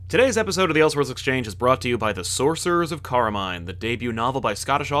Today's episode of the Elseworlds Exchange is brought to you by The Sorcerers of Carmine, the debut novel by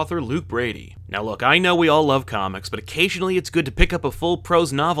Scottish author Luke Brady. Now look, I know we all love comics, but occasionally it's good to pick up a full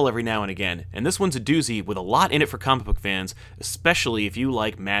prose novel every now and again, and this one's a doozy with a lot in it for comic book fans, especially if you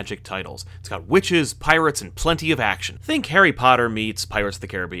like magic titles. It's got witches, pirates, and plenty of action. Think Harry Potter meets Pirates of the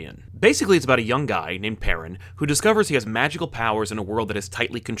Caribbean. Basically, it's about a young guy named Perrin who discovers he has magical powers in a world that is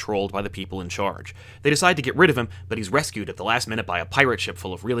tightly controlled by the people in charge. They decide to get rid of him, but he's rescued at the last minute by a pirate ship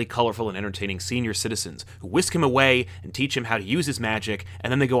full of really colorful and entertaining senior citizens who whisk him away and teach him how to use his magic,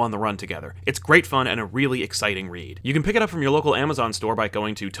 and then they go on the run together. It's great fun and a really exciting read. You can pick it up from your local Amazon store by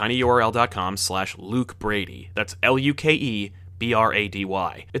going to tinyurl.com/Luke Brady. That's LUKE Brady.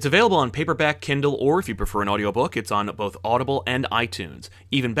 It's available on paperback, Kindle, or if you prefer an audiobook, it's on both Audible and iTunes.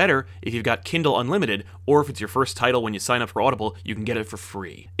 Even better, if you've got Kindle Unlimited, or if it's your first title when you sign up for Audible, you can get it for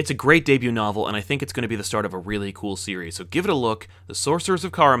free. It's a great debut novel, and I think it's going to be the start of a really cool series, so give it a look. The Sorcerers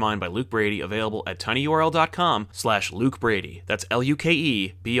of Carmine by Luke Brady, available at tinyurl.com/Luke Brady. That's LUKE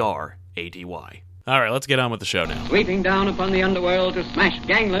Brady. Alright, let's get on with the show now. Sweeping down upon the underworld to smash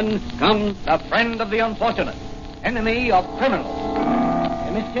gangland comes the friend of the unfortunate, enemy of criminals.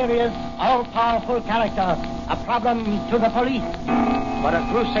 A mysterious, all-powerful character, a problem to the police, but a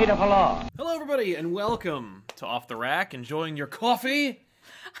crusader for law. Hello everybody, and welcome to Off the Rack. Enjoying your coffee?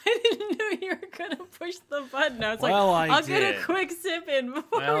 I didn't know you were going to push the button. I was Well, like, I I'll did. get a quick sip in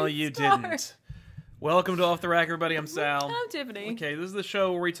before Well, we you start. didn't. Welcome to Off the Rack, everybody. I'm Sal. I'm Tiffany. Okay, this is the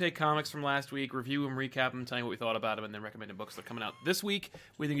show where we take comics from last week, review them, recap them, tell you what we thought about them, and then recommend books that are coming out this week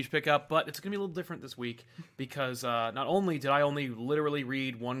we think you should pick up. But it's going to be a little different this week because not only did I only literally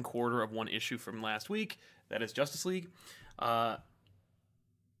read 1/4 of one issue from last week, that is Justice League,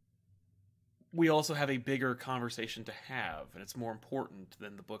 we also have a bigger conversation to have, and it's more important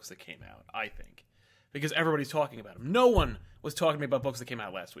than the books that came out, I think. Because everybody's talking about them. No one was talking to me about books that came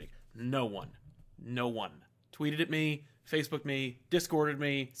out last week. No one. Tweeted at me, Facebooked me, Discorded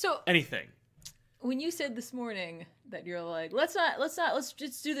me, So anything. when you said this morning that you're like, let's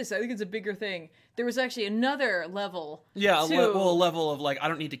just do this. I think it's a bigger thing. There was actually another level. Yeah, a to, level of like, I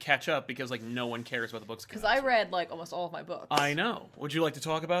don't need to catch up because like no one cares about the books that came because out. I read like almost all of my books. I know. Would you like to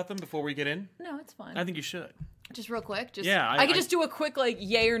talk about them before we get in? No, it's fine. I think you should. Just real quick. Just Yeah, I could just do a quick like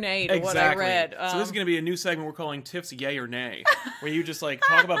yay or nay to Exactly. what I read. So this is going to be a new segment we're calling Tiff's Yay or Nay, where you just like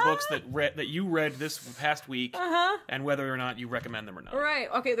talk about books that you read this past week and whether or not you recommend them or not. Right.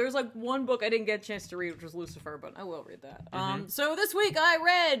 Okay. There's like one book I didn't get a chance to read, which was Lucifer, but I will read that. Mm-hmm. So this week I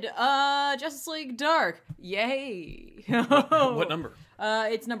read Justice League Dark. Yay! What number?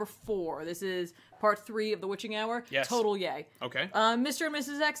 It's number 4. This is part 3 of The Witching Hour. Yes. Total yay. Okay. Mr. and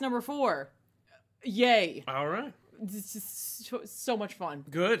Mrs. X number 4. Yay! All right. This is so much fun.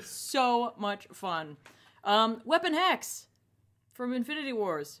 Good. So much fun. Weapon Hex from Infinity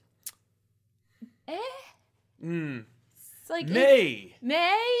Wars. It's like Nay.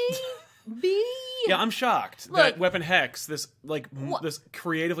 B. Yeah, I'm shocked Look. that Weapon Hex, this this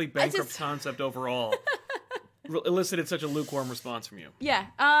creatively bankrupt just- concept overall, elicited such a lukewarm response from you. Yeah.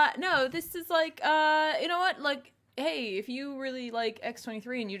 No, this is like, you know what? Like, hey, if you really like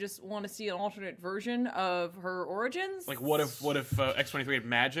X-23 and you just want to see an alternate version of her origins. Like, what if X-23 had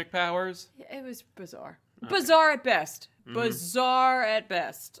magic powers? It was bizarre. Okay. Bizarre at best. Bizarre at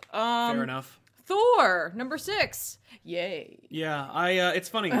best. Fair enough. Thor, number 6. Yay. Yeah, it's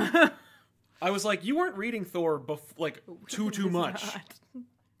funny. I was like, you weren't reading Thor too much.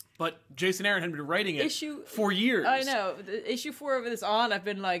 But Jason Aaron had been writing it for years. I know. The issue 4 of this on, I've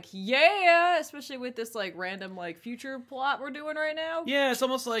been like, yeah, especially with this like random like future plot we're doing right now. Yeah, it's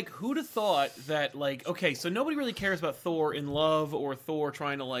almost like, who'd have thought that, like, okay, so nobody really cares about Thor in love or Thor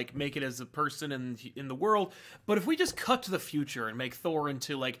trying to, like, make it as a person in the world, but if we just cut to the future and make Thor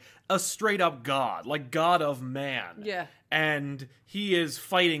into, like, a straight-up god, like God of Man. Yeah. And he is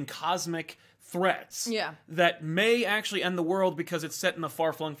fighting cosmic threats Yeah. that may actually end the world because it's set in the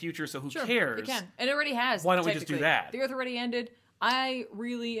far-flung future, so who cares? It can. And it already has. Why don't we just do technically. that? The Earth already ended. I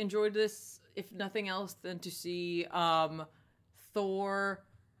really enjoyed this, if nothing else, than to see Thor.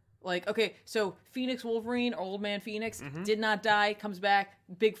 Like, okay, so Phoenix Wolverine, Old Man Phoenix, did not die, comes back,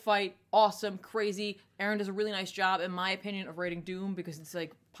 big fight, awesome, crazy. Aaron does a really nice job, in my opinion, of writing Doom, because it's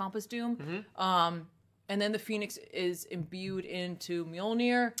like pompous Doom. And then the Phoenix is imbued into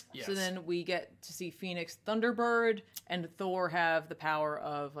Mjolnir. Yes. So then we get to see Phoenix Thunderbird and Thor have the power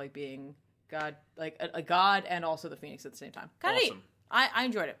of like being God, like a god and also the Phoenix at the same time. Kind of Awesome. neat. I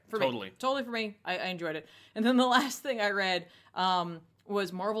enjoyed it. Totally for me. I enjoyed it. And then the last thing I read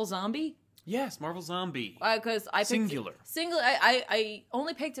was Marvel Zombie. Yes, Marvel Zombie. Because I picked Singular. I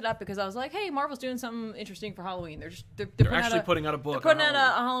only picked it up because I was like, hey, Marvel's doing something interesting for Halloween. They're Actually putting out a book. They're putting out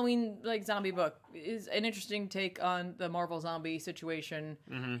a Halloween like zombie book. Is an interesting take on the Marvel zombie situation.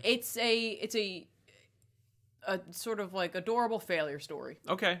 Mm-hmm. It's a sort of like adorable failure story.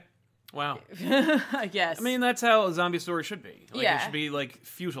 Okay. Wow. I guess. I mean, that's how a zombie story should be. Like, Yeah. It should be, like,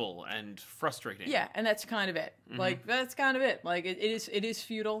 futile and frustrating. yeah, and that's kind of it. Mm-hmm. Like that's kind of it. Like it is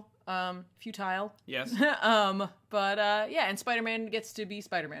futile. Futile. Yes. But yeah, and Spider-Man gets to be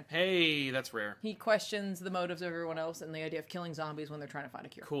Spider-Man. Hey, that's rare. He questions the motives of everyone else and the idea of killing zombies when they're trying to find a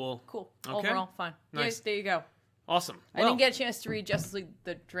cure. Cool. Okay. Overall, fine. Nice. Yes, there you go. Awesome. I didn't get a chance to read Justice League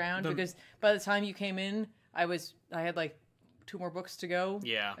The Drowned because by the time you came in, I had like 2 more books to go.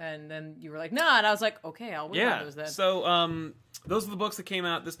 Yeah. And then you were like, nah, and I was like, okay, I'll wait on those then. So, those are the books that came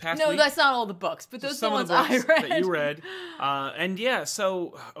out this past No, week. that's not all the books, but those are the Some of ones the books I read. that you read. And yeah,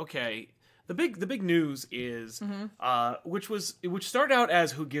 so, okay. The big news is, which started out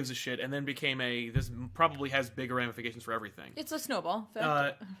as Who Gives a Shit and then became this probably has bigger ramifications for everything. It's a snowball.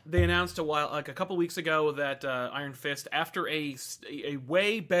 Fact. They announced a couple weeks ago that Iron Fist, after a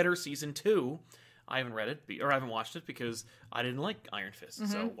way better season 2, I haven't read it or I haven't watched it because I didn't like Iron Fist.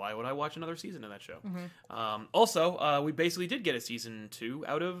 Mm-hmm. So why would I watch another season of that show? Also, we basically did get a season 2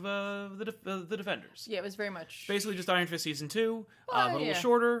 out of the Defenders. Yeah, it was very much. Basically just Iron Fist season 2, a little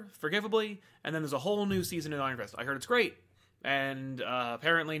shorter, forgivably, and then there's a whole new season of Iron Fist. I heard it's great. And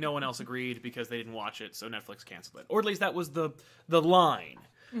apparently no one else agreed because they didn't watch it, so Netflix canceled it. Or at least that was the line.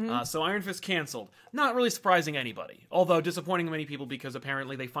 So Iron Fist canceled. Not really surprising anybody. Although disappointing many people because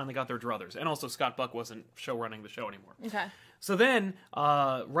apparently they finally got their druthers. And also Scott Buck wasn't running the show anymore. Okay. So then,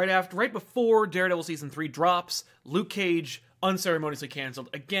 right before Daredevil season 3 drops, Luke Cage unceremoniously canceled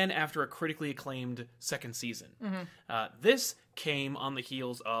again after a critically acclaimed second season. This came on the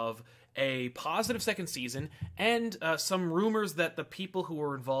heels of a positive second season and some rumors that the people who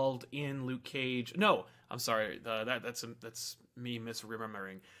were involved in Luke Cage. No, I'm sorry. That's me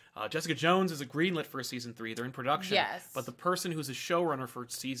misremembering. Jessica Jones is greenlit for a season 3. They're in production. Yes. But the person who's a showrunner for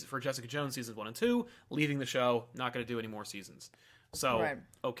Jessica Jones seasons 1 and 2 leaving the show, not going to do any more seasons. So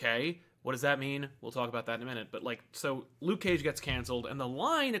okay, what does that mean? We'll talk about that in a minute. But so Luke Cage gets canceled, and the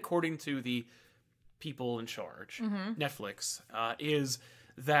line, according to the people in charge, Netflix, is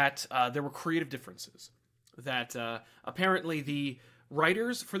that there were creative differences. That apparently the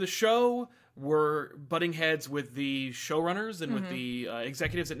writers for the show were butting heads with the showrunners and with the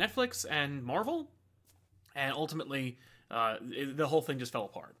executives at Netflix and Marvel, and ultimately the whole thing just fell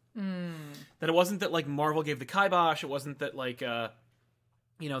apart. That it wasn't that Marvel gave the kibosh. It wasn't that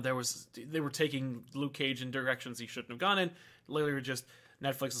they were taking Luke Cage in directions he shouldn't have gone in. Literally, just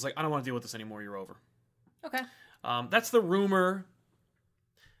Netflix is like, I don't want to deal with this anymore. You're over. Okay. That's the rumor.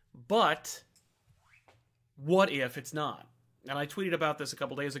 But what if it's not? And I tweeted about this a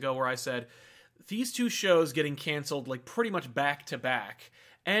couple days ago where I said, these 2 shows getting canceled pretty much back to back,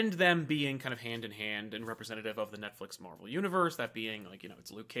 and them being kind of hand in hand and representative of the Netflix Marvel universe, that being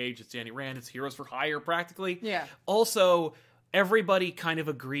it's Luke Cage, it's Danny Rand, it's Heroes for Hire practically. Yeah. Also, everybody kind of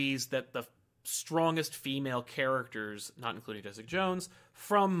agrees that the strongest female characters, not including Jessica Jones,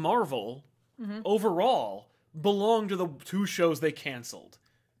 from Marvel overall belong to the 2 shows they canceled.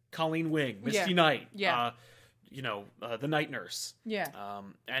 Colleen Wing, Misty Knight, the Night Nurse. Yeah.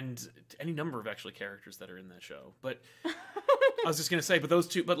 And any number of actually characters that are in that show. But I was just going to say, but those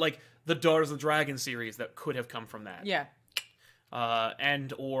 2, the Daughters of the Dragon series that could have come from that. Yeah. What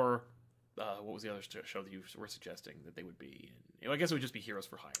was the other show that you were suggesting that they would be in? I guess it would just be Heroes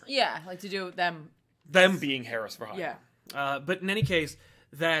for Hire. Yeah, to do them. Them being Heroes for Hire. Yeah. But in any case,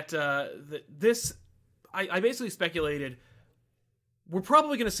 I basically speculated we're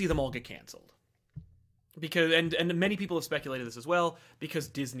probably going to see them all get canceled. Because and many people have speculated this as well, because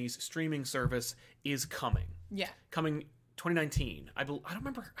Disney's streaming service is coming. Yeah. Coming 2019. I don't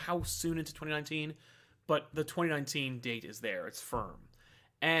remember how soon into 2019, but the 2019 date is there. It's firm.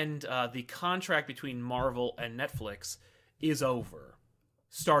 And the contract between Marvel and Netflix is over,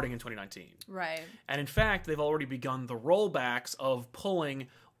 starting in 2019. Right. And in fact, they've already begun the rollbacks of pulling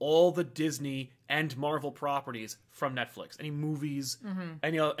all the Disney and Marvel properties from Netflix. Any movies,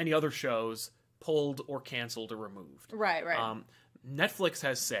 any other shows pulled or canceled or removed. Right. Netflix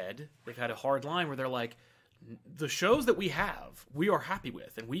has said, they've had a hard line where they're like, the shows that we have, we are happy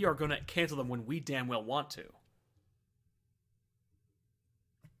with, and we are going to cancel them when we damn well want to.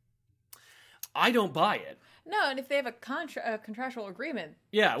 I don't buy it. No, and if they have a contractual agreement.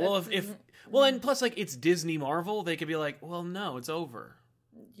 Yeah, well, and plus, it's Disney Marvel, they could be like, well, no, it's over.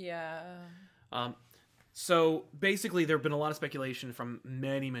 Yeah. So basically, there have been a lot of speculation from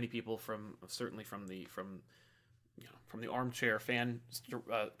many people, certainly from the armchair fan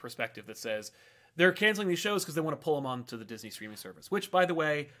perspective, that says they're canceling these shows because they want to pull them onto the Disney streaming service. Which, by the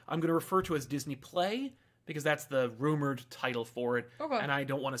way, I'm going to refer to as Disney Play because that's the rumored title for it, and I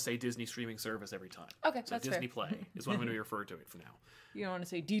don't want to say Disney streaming service every time. Okay, so that's Disney fair. Play is what I'm going to refer to it for now. You don't want to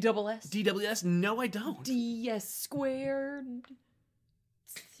say DSS? DWS? No, I don't. DS squared.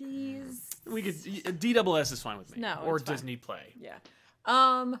 We could DWS is fine with me. No, or it's fine. Disney Play. Yeah.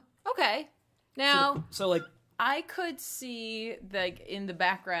 Okay. Now, So like, I could see, like, in the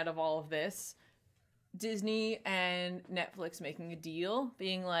background of all of this, Disney and Netflix making a deal,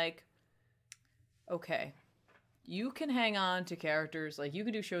 being like, okay, you can hang on to characters, like, you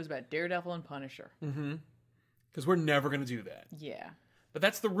can do shows about Daredevil and Punisher. because we're never going to do that. Yeah. But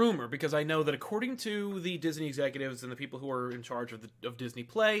that's the rumor, because I know that according to the Disney executives and the people who are in charge of Disney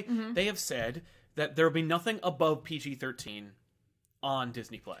Play, they have said that there will be nothing above PG-13 on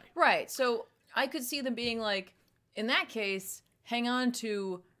Disney Play. Right. So I could see them being like, in that case, hang on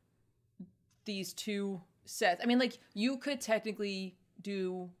to these two sets. I mean, like, you could technically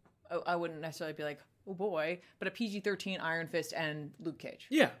do, I wouldn't necessarily be like, oh boy, but a PG-13 Iron Fist and Luke Cage.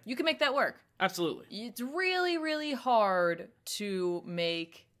 Yeah, You can make that work. absolutely. It's really, really hard to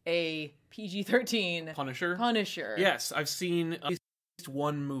make a PG-13 Punisher? Yes, I've seen at least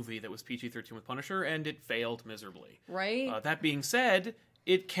one movie that was PG-13 with Punisher, and it failed miserably. Right? That being said,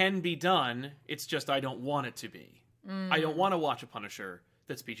 it can be done. It's just I don't want it to be. I don't want to watch a Punisher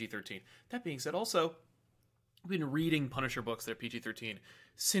that's PG-13. That being said, also, I've been reading Punisher books that are PG-13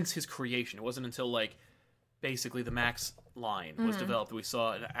 since his creation. It wasn't until, like, basically the Max line was developed that we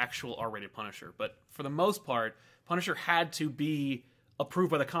saw an actual R-rated Punisher. But for the most part, Punisher had to be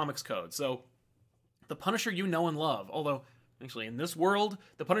approved by the Comics Code. So the Punisher you know and love, although actually in this world,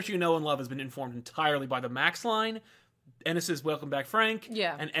 the Punisher you know and love has been informed entirely by the Max line, Ennis's Welcome Back Frank,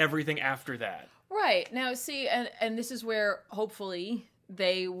 and everything after that. Right. Now, see, and this is where hopefully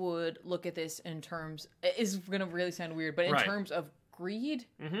they would look at this in terms, is going to really sound weird, but in terms of greed,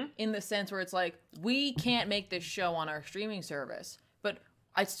 in the sense where it's like, we can't make this show on our streaming service, but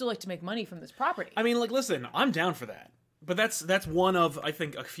I'd still like to make money from this property. I mean, like, listen, I'm down for that. But that's one of, I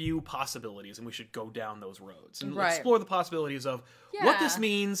think, a few possibilities, and we should go down those roads and explore the possibilities of what this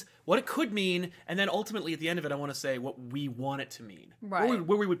means, what it could mean, and then ultimately at the end of it, I want to say what we want it to mean, where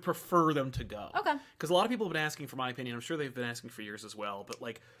we would prefer them to go. Okay. Because a lot of people have been asking for my opinion. I'm sure they've been asking for yours as well. But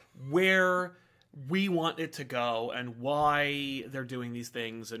like where we want it to go and why they're doing these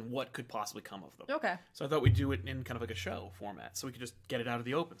things and what could possibly come of them. Okay. So I thought we'd do it in kind of like a show format, so we could just get it out of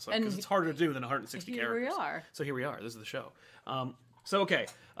the open. So because it's harder to do than 160 characters. Here we are. So here we are. This is the show.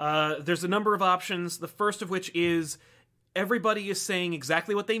 There's a number of options. The first of which is everybody is saying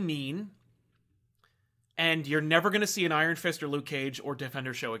exactly what they mean, and you're never going to see an Iron Fist or Luke Cage or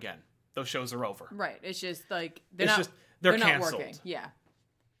Defender show again. Those shows are over. Right. It's just like they're they're canceled. not working. Yeah.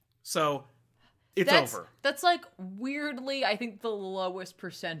 So it's over. That's like weirdly, I think, the lowest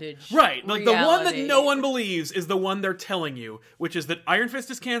percentage. Right. Like the one that reality. no one believes is the one they're telling you, which is that Iron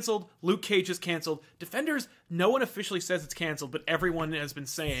Fist is canceled, Luke Cage is canceled, Defenders, no one officially says it's canceled, but everyone has been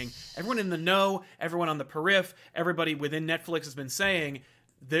saying, everyone in the know, everyone on the periph, everybody within Netflix has been saying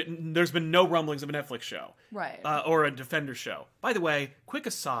that there's been no rumblings of a Netflix show. Right. Or a Defender show. By the way, quick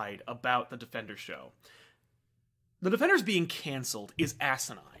aside about the Defender show. The Defenders being canceled is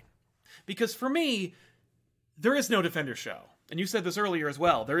asinine. Because for me, there is no Defender show. And you said this earlier as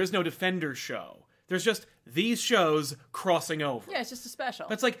well. There is no Defender show. There's just these shows crossing over. Yeah, it's just a special.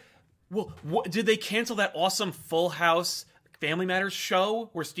 That's like, well, did they cancel that awesome Full House Family Matters show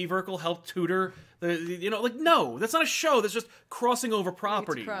where Steve Urkel helped tutor no, that's not a show. That's just crossing over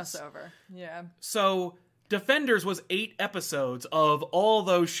properties. It's crossover. Yeah. So Defenders was 8 episodes of all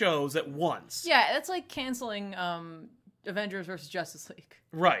those shows at once. Yeah, that's like canceling Avengers versus Justice League.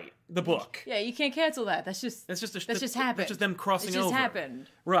 Right, the book. Yeah, you can't cancel that. That just happened. That's just them crossing over. It just happened.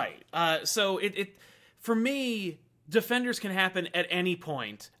 Right. So it for me, Defenders can happen at any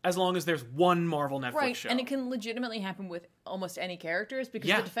point as long as there's one Marvel Netflix show. And it can legitimately happen with almost any characters because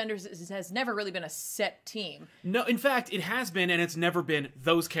the Defenders has never really been a set team. No, in fact, it has been, and it's never been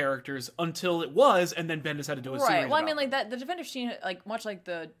those characters until it was, and then Bendis had to do a series. Right. Well, I mean, about like that, the Defenders team, like much like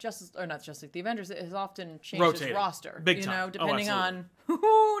the the Avengers, has often changed Rotated. its roster. Big time. Depending on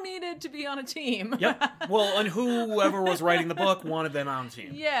who needed to be on a team. Yep. Well, and whoever was writing the book wanted them on a team.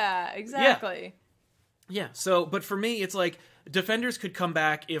 Yeah. Exactly. Yeah. So, but for me, it's like Defenders could come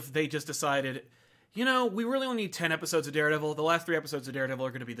back if they just decided, we really only need 10 episodes of Daredevil. The last 3 episodes of Daredevil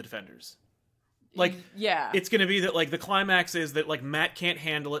are going to be the Defenders. Like, yeah, it's going to be that, like, the climax is that, like, Matt can't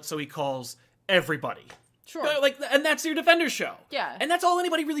handle it, so he calls everybody. Sure. And that's your Defenders show. Yeah. And that's all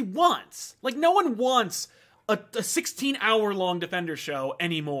anybody really wants. Like, no one wants a 16-hour-long Defenders show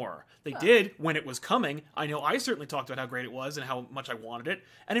anymore. They did when it was coming. I know I certainly talked about how great it was and how much I wanted it.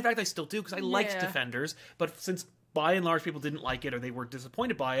 And in fact, I still do, because I liked Defenders. But since by and large people didn't like it or they were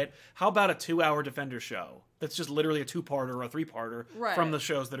disappointed by it, how about a 2-hour Defenders show that's just literally a 2-parter or a 3-parter from the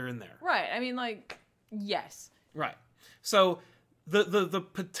shows that are in there? Right. I mean, like, yes. Right. So the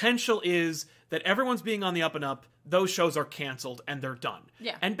potential is that everyone's being on the up and up. Those shows are canceled and they're done.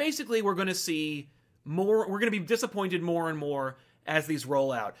 Yeah. And basically we're going to see more. We're going to be disappointed more and more as these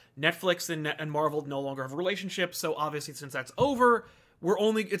roll out. Netflix and Marvel no longer have a relationship, so obviously since that's over,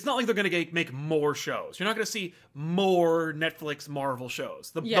 it's not like they're going to make more shows. You're not going to see more Netflix Marvel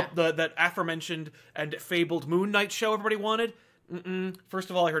shows. That aforementioned and fabled Moon Knight show everybody wanted. First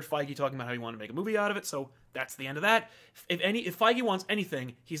of all, I heard Feige talking about how he wanted to make a movie out of it, so that's the end of that. If Feige wants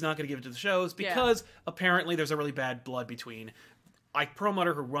anything, he's not going to give it to the shows, because apparently there's a really bad blood between Ike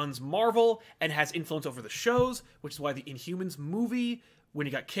Perlmutter, who runs Marvel and has influence over the shows, which is why the Inhumans movie, when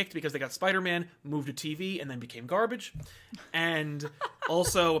he got kicked because they got Spider-Man, moved to TV and then became garbage. And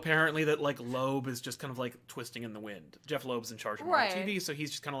also apparently that like Loeb is just kind of like twisting in the wind. Jeff Loeb's in charge of Marvel TV, so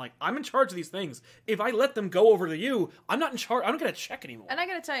he's just kind of like, I'm in charge of these things. If I let them go over to you, I'm not in charge. I don't get a check anymore. And I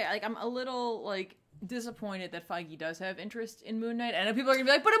gotta tell you, like, I'm a little like disappointed that Feige does have interest in Moon Knight. I know people are gonna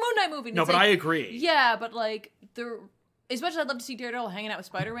be like, but a Moon Knight movie. And no, but like, I agree. Yeah, but like as much as I'd love to see Daredevil hanging out with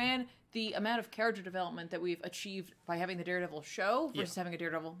Spider-Man, the amount of character development that we've achieved by having the Daredevil show versus having a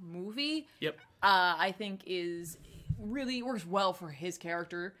Daredevil movie, I think is really works well for his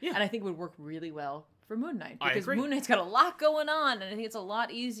character, and I think would work really well for Moon Knight, because Moon Knight's got a lot going on, and I think it's a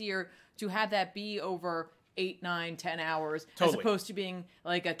lot easier to have that be over 8, 9, 10 hours as opposed to being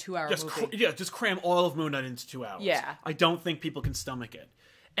like a 2-hour movie. Just cram all of Moon Knight into 2 hours. Yeah. I don't think people can stomach it.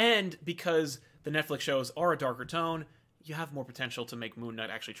 And because the Netflix shows are a darker tone, you have more potential to make Moon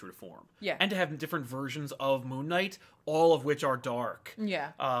Knight actually true to form. Yeah. And to have different versions of Moon Knight, all of which are dark.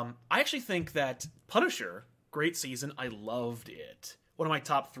 Yeah. I actually think that Punisher, great season. I loved it. One of my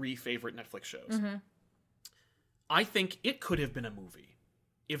top 3 favorite Netflix shows. Mm-hmm. I think it could have been a movie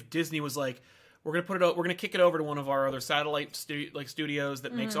if Disney was like, we're gonna put it. We're gonna kick it over to one of our other satellite studios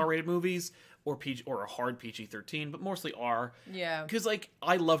that makes R-rated movies, or a hard PG-13, but mostly R. Yeah. Because like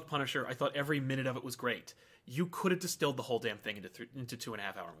I loved Punisher. I thought every minute of it was great. You could have distilled the whole damn thing into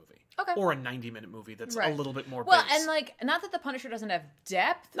 2.5-hour movie. Okay. Or a 90-minute movie that's a little bit more well, base. and like, not that the Punisher doesn't have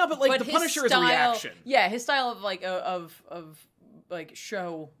depth. No, but like the Punisher is a reaction. Yeah, his style of like like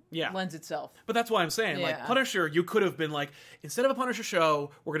show lends itself. But that's why I'm saying, like, Punisher, you could have been like, instead of a Punisher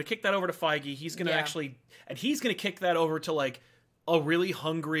show, we're going to kick that over to Feige. He's going to he's going to kick that over to like a really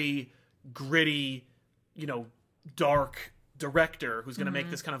hungry, gritty, dark director who's going to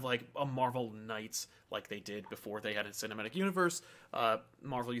make this kind of like a Marvel Knights like they did before they had a cinematic universe.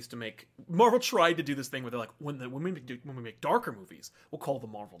 Marvel tried to do this thing where they're like, when we make darker movies, we'll call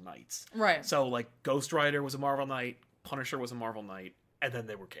them Marvel Knights. Right. So like Ghost Rider was a Marvel Knight, Punisher was a Marvel Knight, and then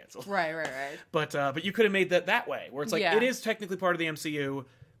they were canceled. Right. But you could have made that way, where it's like, it is technically part of the MCU.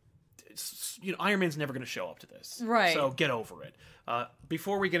 Iron Man's never going to show up to this. Right. So get over it.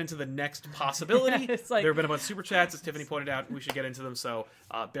 Before we get into the next possibility, there have been a bunch of super chats, as Tiffany pointed out. We should get into them, so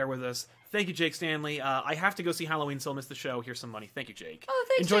bear with us. Thank you, Jake Stanley. I have to go see Halloween, so I'll miss the show. Here's some money. Thank you, Jake. Oh,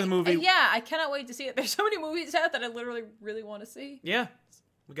 thanks, Enjoy Jake. the movie. Yeah, I cannot wait to see it. There's so many movies out that I literally really want to see. Yeah,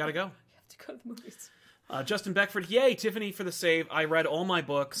 we gotta go. You have to go to the movies. Justin Beckford, yay, Tiffany for the save. I read all my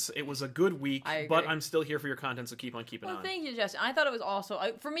books. It was a good week, but I'm still here for your content, so keep on keeping on. Thank you, Justin. I thought it was also,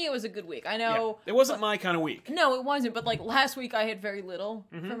 for me, it was a good week. I know. Yeah, it wasn't my kind of week. No, it wasn't, but like last week I had very little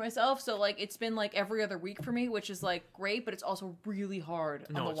for myself, so like it's been like every other week for me, which is like great, but it's also really hard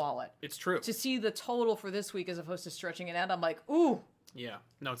on the wallet. It's true. To see the total for this week as opposed to stretching it out, I'm like, ooh. Yeah,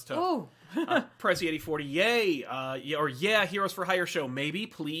 no, it's tough. Ooh. Prezi 8040, yay. Heroes for Hire show, maybe,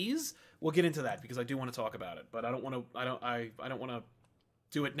 please. We'll get into that because I do want to talk about it, but I don't want to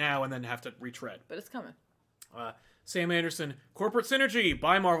do it now and then have to retread. But it's coming. Sam Anderson, corporate synergy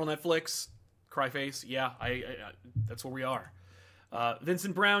by Marvel Netflix. Cryface, yeah, I that's where we are.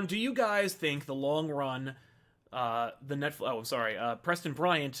 Vincent Brown, do you guys think the long run, Preston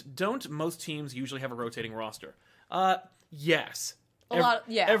Bryant, don't most teams usually have a rotating roster? Yes.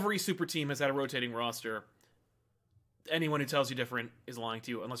 Every super team has had a rotating roster. Anyone who tells you different is lying to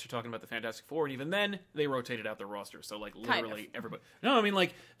you, unless you're talking about the Fantastic Four, and even then, they rotated out their roster. So, like, literally everybody. No, I mean,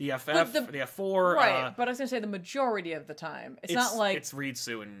 like, the FF, the F4. Right, but I was going to say the majority of the time. It's not like... It's Reed,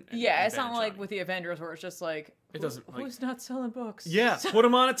 Sue, and it's not like with the Avengers where it's just like, who's not selling books? Yeah, put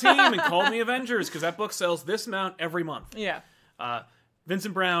them on a team and call them the Avengers, because that book sells this amount every month. Yeah.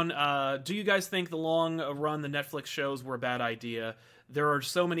 Vincent Brown, do you guys think the long run the Netflix shows were a bad idea? There are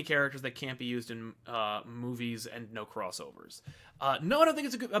so many characters that can't be used in movies and no crossovers. No, I don't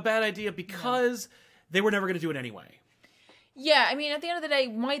think it's a bad idea because they were never going to do it anyway. Yeah, I mean, at the end of the day,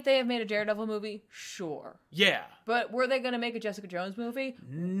 might they have made a Daredevil movie? Sure. Yeah. But were they going to make a Jessica Jones movie?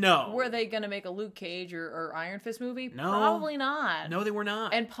 No. Were they going to make a Luke Cage or Iron Fist movie? No. Probably not. No, they were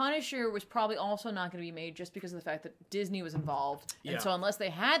not. And Punisher was probably also not going to be made just because of the fact that Disney was involved. Yeah. And so unless they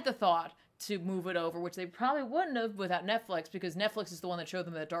had the thought to move it over, which they probably wouldn't have without Netflix, because Netflix is the one that showed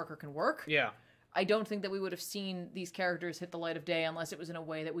them that darker can work. Yeah. I don't think that we would have seen these characters hit the light of day unless it was in a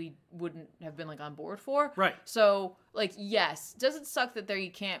way that we wouldn't have been, like, on board for. Right. So, like, yes. Does it suck that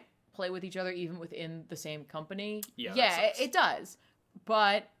you can't play with each other even within the same company? Yeah, it does.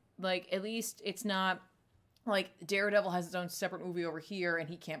 But, like, at least it's not... Like, Daredevil has its own separate movie over here, and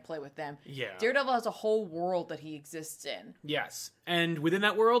he can't play with them. Yeah. Daredevil has a whole world that he exists in. Yes. And within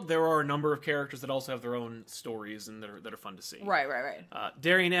that world, there are a number of characters that also have their own stories and that are fun to see. Right.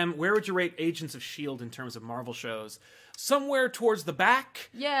 Darian M., where would you rate Agents of S.H.I.E.L.D. in terms of Marvel shows? Somewhere towards the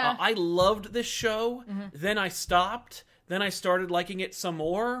back. Yeah. I loved this show. Mm-hmm. Then I stopped. Then I started liking it some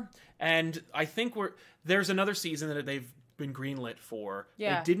more. And I think there's another season that they've been greenlit for.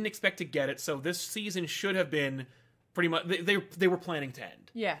 Yeah. They didn't expect to get it, so this season should have been pretty much... They were planning to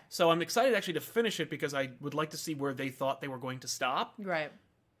end. Yeah. So I'm excited actually to finish it because I would like to see where they thought they were going to stop. Right.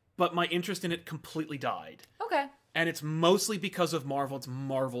 But my interest in it completely died. Okay. And it's mostly because of Marvel. It's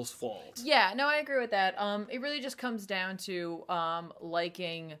Marvel's fault. Yeah, no, I agree with that. It really just comes down to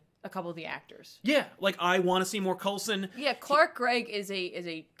liking a couple of the actors. Yeah, like I want to see more Coulson. Yeah, Clark Gregg is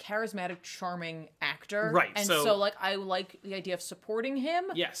a charismatic, charming actor. Right. And so like I like the idea of supporting him.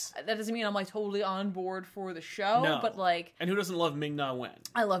 Yes. That doesn't mean I'm like totally on board for the show. No. But like, and who doesn't love Ming-Na Wen?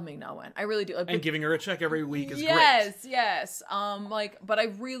 I love Ming-Na Wen. I really do. And giving her a check every week is great. Yes. But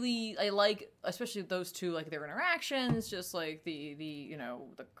I like, especially those two, like their interactions, just like the you know,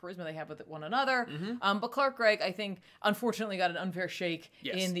 the charisma they have with one another. Mm-hmm. But Clark Gregg, I think, unfortunately got an unfair shake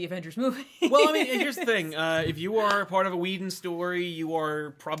in the Avengers movie. Well, I mean, here's the thing. If you are part of a Whedon story, you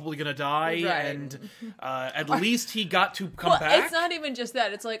are probably going to die. Right. And at least he got to come back. It's not even just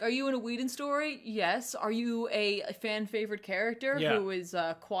that. It's like, are you in a Whedon story? Yes. Are you a fan favorite character who is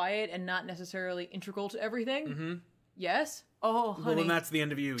quiet and not necessarily integral to everything? Mm-hmm. Yes. Oh, honey. Well, then that's the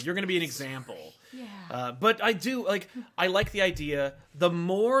end of you. You're going to be an example. Yeah. But I like the idea. The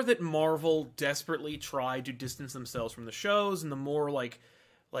more that Marvel desperately tried to distance themselves from the shows, and the more like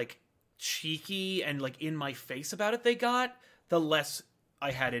cheeky and like in my face about it they got, the less I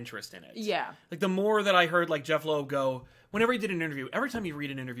had interest in it. Yeah. Like the more that I heard like Jeff Loeb go, whenever he did an interview, every time you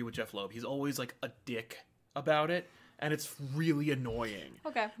read an interview with Jeff Loeb, he's always like a dick about it. And it's really annoying.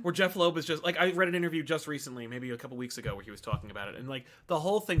 Okay. Where Jeff Loeb is just like, I read an interview just recently, maybe a couple weeks ago, where he was talking about it, and like the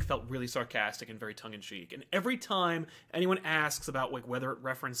whole thing felt really sarcastic and very tongue in cheek. And every time anyone asks about like whether it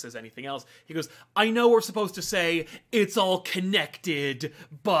references anything else, he goes, "I know we're supposed to say it's all connected,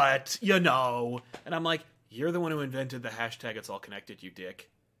 but you know." And I'm like, "You're the one who invented the hashtag It's All Connected, you dick.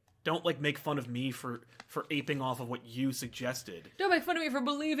 Don't like make fun of me for aping off of what you suggested. Don't make fun of me for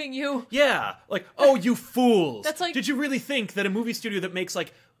believing you." Yeah, like, oh, you fools. That's like... Did you really think that a movie studio that makes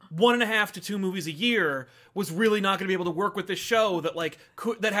like 1.5 to 2 movies a year was really not going to be able to work with this show that like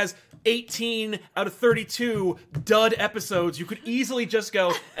that has 18 out of 32 dud episodes? You could easily just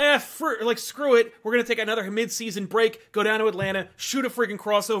go, screw it. We're going to take another mid-season break, go down to Atlanta, shoot a freaking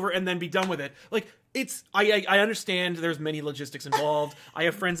crossover, and then be done with it. Like, I understand there's many logistics involved. I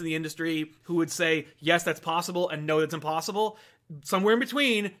have friends in the industry who would say, yes, that's possible, and no, that's impossible. Somewhere in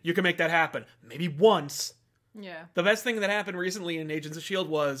between, you can make that happen. Maybe once. Yeah. The best thing that happened recently in Agents of S.H.I.E.L.D.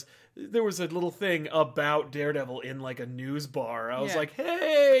 was there was a little thing about Daredevil in like a news bar. I was like,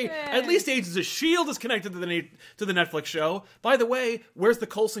 hey, at least Agents of S.H.I.E.L.D. is connected to the Netflix show. By the way, where's the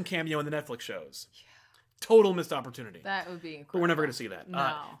Coulson cameo in the Netflix shows? Yeah. Total missed opportunity. That would be incredible. But we're never going to see that.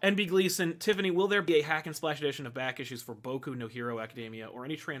 No. NB Gleason, Tiffany, will there be a hack and splash edition of back issues for Boku no Hero Academia or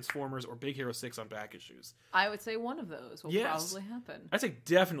any Transformers or Big Hero 6 on back issues? I would say one of those will probably happen. I'd say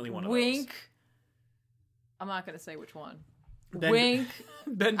definitely one of those. Wink. I'm not going to say which one. Ben, wink.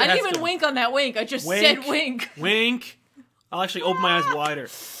 Ben I didn't even wink on that wink. I just said wink. Wink. I'll actually open my eyes wider.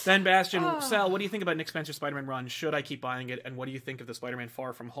 Ben Bastian, Sal, what do you think about Nick Spencer's Spider-Man run? Should I keep buying it? And what do you think of the Spider-Man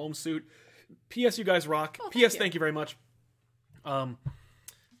Far From Home suit? P.S. You guys rock. P.S. Thank you very much. I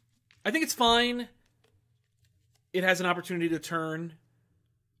think it's fine. It has an opportunity to turn.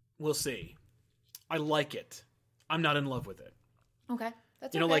 We'll see. I like it. I'm not in love with it. Okay.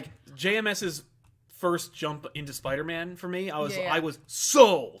 That's You know, like JMS's first jump into Spider-Man for me, I was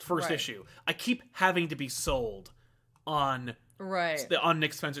sold first issue. I keep having to be sold on Right. on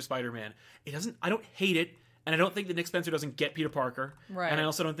Nick Spencer Spider-Man. I don't hate it, and I don't think that Nick Spencer doesn't get Peter Parker. Right. And I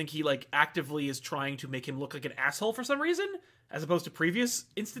also don't think he like actively is trying to make him look like an asshole for some reason, as opposed to previous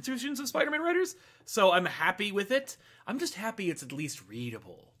institutions of Spider-Man writers. So I'm happy with it. I'm just happy it's at least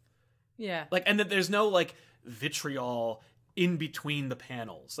readable. Yeah. Like, and that there's no like vitriol in between the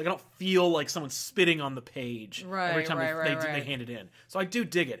panels. Like, I don't feel like someone's spitting on the page every time they hand it in. So I do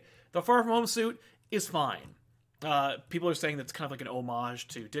dig it. The Far From Home suit is fine. People are saying that's kind of like an homage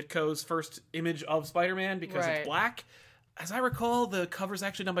to Ditko's first image of Spider-Man because it's black. As I recall, the cover's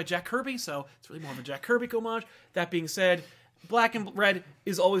actually done by Jack Kirby, so it's really more of a Jack Kirby homage. That being said, black and red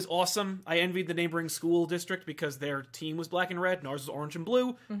is always awesome. I envied the neighboring school district because their team was black and red, and ours was orange and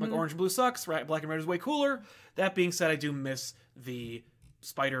blue. Like, orange and blue sucks, right? Black and red is way cooler. That being said, I do miss the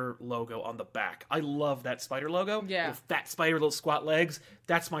spider logo on the back. I love that spider logo. Yeah. With fat spider, little squat legs.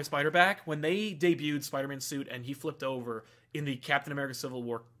 That's my spider back. When they debuted Spider-Man's suit and he flipped over in the Captain America Civil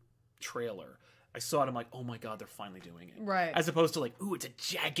War trailer, I saw it, I'm like, oh my god, they're finally doing it. Right. As opposed to like, ooh, it's a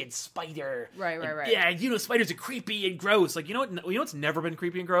jagged spider. Right. Yeah, you know, spiders are creepy and gross. Like, you know what's never been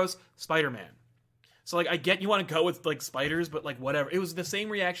creepy and gross? Spider-Man. So, like, I get you want to go with, like, spiders, but, like, whatever. It was the same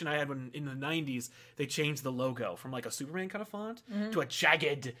reaction I had when, in the 90s, they changed the logo from, like, a Superman kind of font to a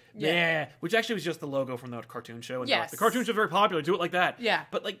jagged, which actually was just the logo from the cartoon show. And Yes. the cartoon show is very popular, do it like that. Yeah.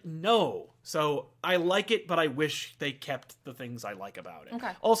 But, like, no. So, I like it, but I wish they kept the things I like about it.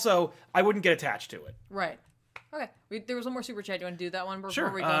 Okay. Also, I wouldn't get attached to it. Right. Okay. There was one more super chat. Do you want to do that one before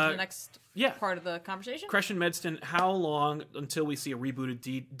Sure. we go to the next part of the conversation? Christian Medston, how long until we see a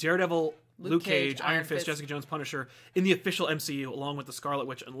rebooted Daredevil, Luke Cage, Iron Fist, Jessica Jones, Punisher in the official MCU, along with the Scarlet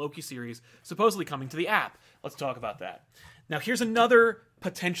Witch and Loki series, supposedly coming to the app? Let's talk about that. Now, here's another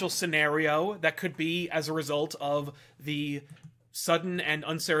potential scenario that could be as a result of the sudden and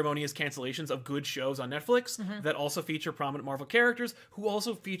unceremonious cancellations of good shows on Netflix that also feature prominent Marvel characters, who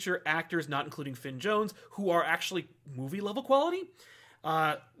also feature actors, not including Finn Jones, who are actually movie-level quality.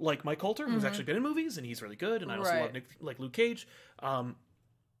 Like Mike Coulter, who's actually been in movies, and he's really good, and I also love Luke Cage. And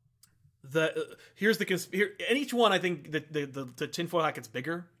each one, I think the tinfoil hat gets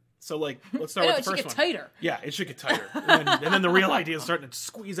bigger. So, like, let's start with the first one. It should get tighter. Yeah, it should get tighter. and then the real idea is starting to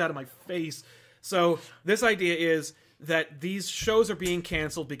squeeze out of my face. So this idea is that these shows are being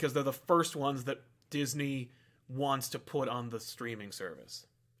canceled because they're the first ones that Disney wants to put on the streaming service.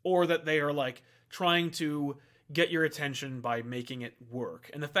 Or that they are, like, trying to get your attention by making it work.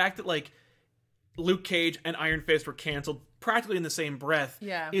 And the fact that, like, Luke Cage and Iron Fist were canceled practically in the same breath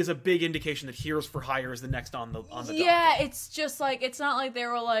is a big indication that Heroes for Hire is the next on the Yeah, it's just like, it's not like they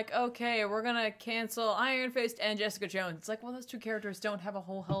were like, okay, we're gonna cancel Iron Fist and Jessica Jones. It's like, well, those two characters don't have a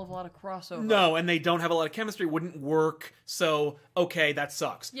whole hell of a lot of crossover. No, and they don't have a lot of chemistry, wouldn't work, so, okay, that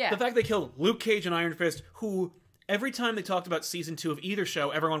sucks. Yeah. The fact they killed Luke Cage and Iron Fist, who, every time they talked about season 2 of either show,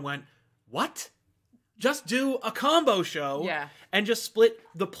 everyone went, what? Just do a combo show and just split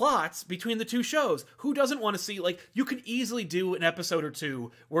the plots between the two shows. Who doesn't want to see, like, you could easily do an episode or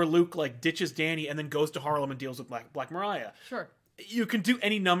two where Luke, like, ditches Danny and then goes to Harlem and deals with Black Mariah. Sure. You can do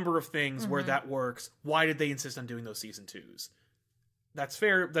any number of things where that works. Why did they insist on doing those season 2s? That's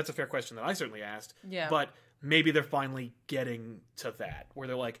fair. That's a fair question that I certainly asked. Yeah. But maybe they're finally getting to that, where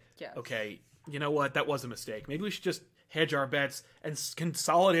they're like, okay, you know what? That was a mistake. Maybe we should just hedge our bets and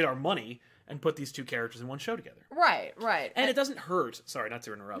consolidate our money and put these two characters in one show together. Right. And it doesn't hurt, sorry, not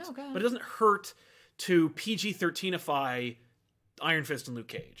to interrupt, no, go ahead. but it doesn't hurt to PG-13ify Iron Fist and Luke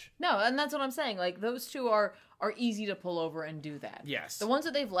Cage. No, and that's what I'm saying. Like, those two are easy to pull over and do that. Yes. The ones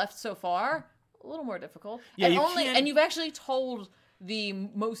that they've left so far, a little more difficult. Yeah, and you've actually told the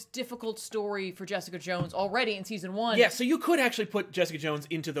most difficult story for Jessica Jones already in season 1. Yeah, so you could actually put Jessica Jones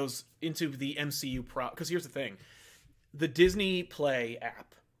into the MCU because here's the thing. The Disney Play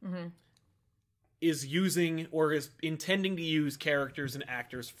app is using or is intending to use characters and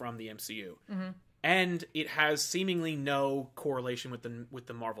actors from the MCU. And it has seemingly no correlation with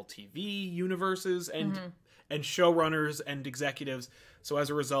the Marvel TV universes and showrunners and executives. So as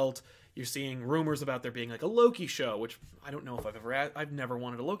a result, you're seeing rumors about there being like a Loki show, which I don't know if I've never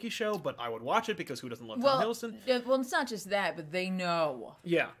wanted a Loki show, but I would watch it because who doesn't love Tom Hiddleston? Well, it's not just that, but they know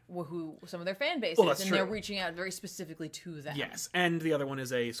who some of their fan base is, and they're reaching out very specifically to them. Yes, and the other one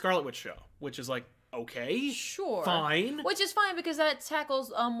is a Scarlet Witch show, which is like, okay, sure, fine. Which is fine because that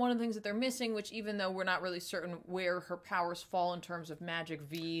tackles one of the things that they're missing, which even though we're not really certain where her powers fall in terms of magic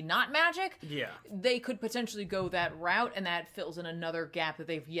v not magic, they could potentially go that route, and that fills in another gap that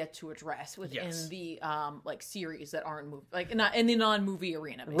they've yet to address within the like series that aren't like not in the non-movie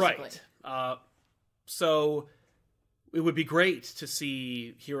arena, basically. Right. So it would be great to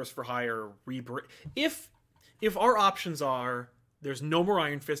see Heroes for Hire if our options are there's no more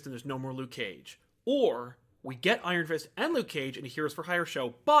Iron Fist and there's no more Luke Cage, or we get Iron Fist and Luke Cage in a Heroes for Hire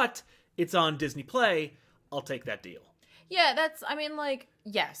show, but it's on Disney Play, I'll take that deal. Yeah, that's, I mean, like,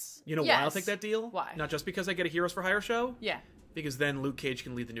 yes. You know why I'll take that deal? Why? Not just because I get a Heroes for Hire show? Yeah. Because then Luke Cage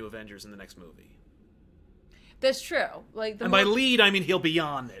can lead the New Avengers in the next movie. That's true. Like, And by lead, I mean he'll be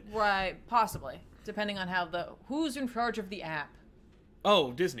on it. Right, possibly. Depending on who's in charge of the app.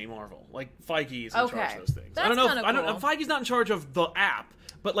 Oh, Disney, Marvel. Like, Feige is in charge of those things. That's I don't know. kinda cool. Feige's not in charge of the app,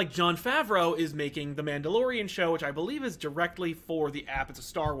 but like Jon Favreau is making the Mandalorian show, which I believe is directly for the app. It's a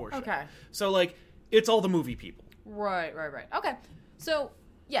Star Wars show. Okay. So like, it's all the movie people. Right. Okay. So,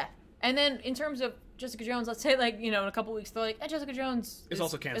 yeah. And then in terms of Jessica Jones, let's say, like, in a couple weeks, they're like, Jessica Jones is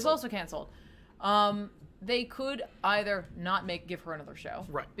also canceled. Is also canceled. They could either not give her another show.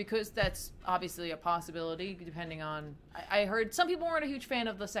 Right. Because that's obviously a possibility, depending on... I heard some people weren't a huge fan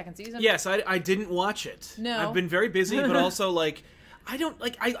of the second season. Yes, I didn't watch it. No. I've been very busy, but also, like, I don't...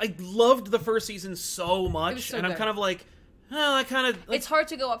 Like, I loved the first season so much, It was so and I'm good. kind of like... Well, I kind of... Like, It's hard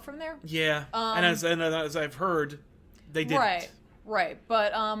to go up from there. yeah. And as I've heard, they didn't. Right.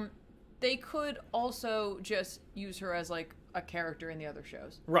 But they could also just use her as, like, a character in the other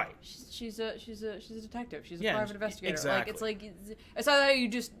shows. Right. She's a detective. She's a Yeah, private investigator. exactly. It's not that you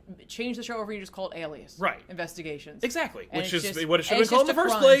just change the show over and you just call it Alias. Right. Investigations. Exactly. And Which it's is just- what it should and have it's been called in just the a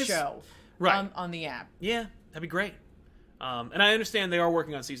first crime place. show Right. on the app. Yeah, that'd be great. And I understand they are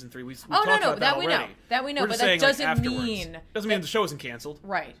working on season 3. We talked about that that we already. know. That we know, We're but just that saying, like, doesn't afterwards. mean Doesn't mean the show isn't canceled.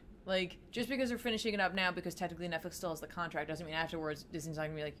 right. Like, just because they're finishing it up now, because technically Netflix still has the contract, doesn't mean afterwards Disney's not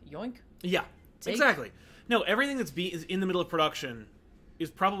gonna be like, yoink. Yeah, exactly. No, everything is in the middle of production is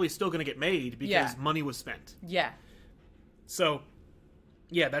probably still going to get made because money was spent. Yeah. So,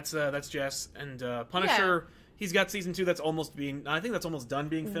 yeah, that's Jess and Punisher. He's got season 2 that's almost done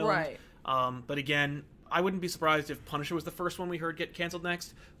being filmed. Right. But again, I wouldn't be surprised if Punisher was the first one we heard get canceled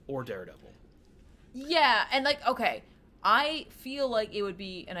next, or Daredevil. Yeah, and like, okay, I feel like it would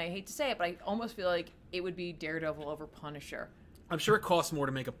be, and I hate to say it, but I almost feel like it would be Daredevil over Punisher. I'm sure it costs more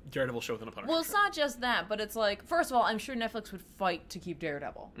to make a Daredevil show than a Punisher Well, it's show. not just that, but it's like, first of all, I'm sure Netflix would fight to keep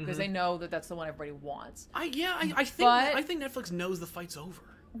Daredevil because they know that that's the one everybody wants. I think Netflix knows the fight's over.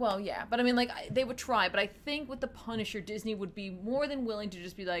 Well, yeah, but I mean, like, they would try, but I think with the Punisher, Disney would be more than willing to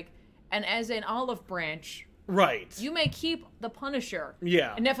just be like, and as an olive branch, Right. you may keep the Punisher.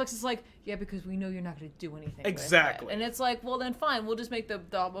 Yeah. And Netflix is like, yeah, because we know you're not going to do anything Exactly. with it. And it's like, well, then fine, we'll just make the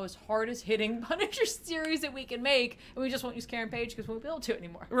most hardest hitting Punisher series that we can make, and we just won't use Karen Page because we won't be able to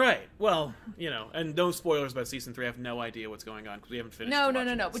anymore. Right. Well, and no spoilers about season 3. I have no idea what's going on because we haven't finished. No. watching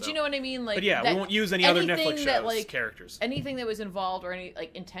it, But so. you know what I mean? Like, But yeah, we won't use any other Netflix shows, that, like, characters. Anything that was involved or any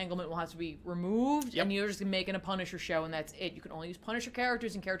like entanglement will have to be removed, Yep. and you're just making a Punisher show, and that's it. You can only use Punisher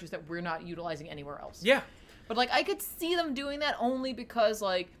characters and characters that we're not utilizing anywhere else. Yeah. But like, I could see them doing that only because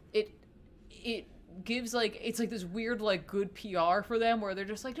like it gives like it's like this weird like good PR for them where they're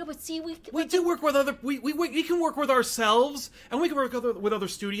just like, no, but see, we do work with other. We can work with ourselves, and we can work with other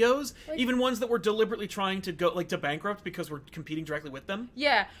studios, even ones that we're deliberately trying to go to bankrupt because we're competing directly with them.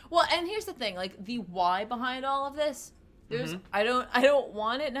 Yeah. Well, and here's the thing, like the why behind all of this. There's I don't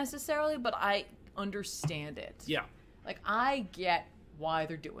want it necessarily, but I understand it. Yeah. Like I get why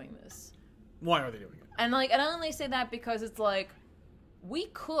they're doing this. Why are they doing it? And like, and I only say that because it's like, we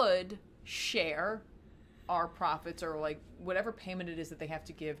could share our profits or like whatever payment it is that they have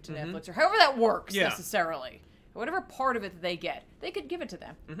to give to Netflix or however that works necessarily. Whatever part of it that they get, they could give it to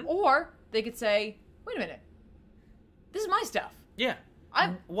them. Or they could say, wait a minute, this is my stuff. Yeah.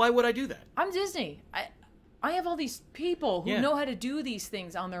 Why would I do that? I'm Disney. I have all these people who know how to do these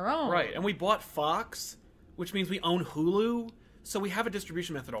things on their own. Right. And we bought Fox, which means we own Hulu. So we have a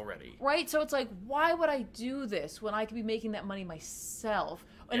distribution method already. Right? So it's like, why would I do this when I could be making that money myself?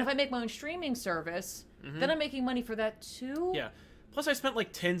 And if I make my own streaming service, then I'm making money for that too? Yeah. Plus, I spent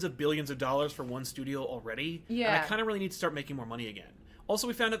like tens of billions of dollars for one studio already. Yeah. And I kind of really need to start making more money again. Also,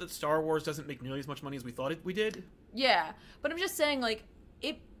 we found out that Star Wars doesn't make nearly as much money as we thought we did. Yeah. But I'm just saying, like,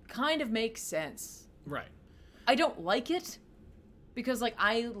 it kind of makes sense. Right. I don't like it because, like,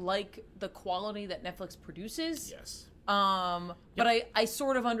 I like the quality that Netflix produces. Yes. But I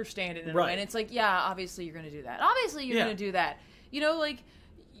sort of understand it in a way. And it's like, yeah, obviously you're going to do that. Obviously you're going to do that. You know, like,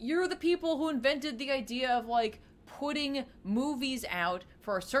 you're the people who invented the idea of, like, putting movies out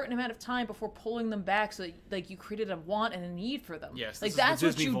for a certain amount of time before pulling them back so that, like, you created a want and a need for them. Yes. Like, that's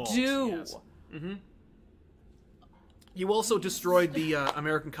what you Vault. do. Yes. Mm-hmm. You also destroyed the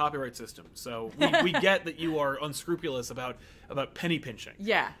American copyright system. So we get that you are unscrupulous about penny pinching.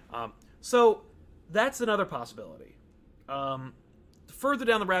 Yeah. So that's another possibility. Further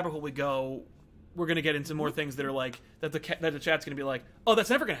down the rabbit hole we go, we're gonna get into more things that are like that the chat's gonna be like, oh, that's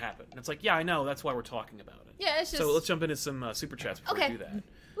never gonna happen. And it's like, yeah, I know, that's why we're talking about it. Yeah, it's just... So let's jump into some super chats before we do that.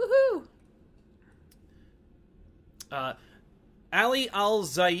 Woohoo! Ali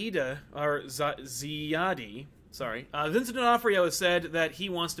Al-Zaida, or Ziadi, sorry. Vincent D'Onofrio has said that he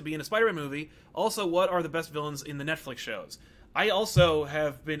wants to be in a Spider-Man movie. Also, what are the best villains in the Netflix shows? I also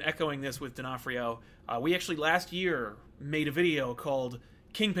have been echoing this with D'Onofrio. We actually last year made a video called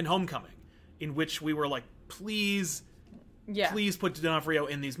Kingpin Homecoming, in which we were like, please put D'Onofrio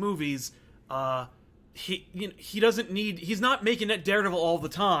in these movies. He doesn't need... He's not making that Daredevil all the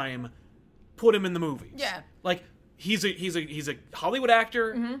time. Put him in the movies. Yeah. Like, he's a Hollywood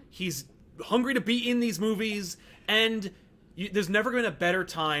actor. He's hungry to be in these movies, and there's never been a better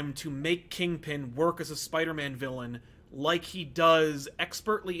time to make Kingpin work as a Spider-Man villain like he does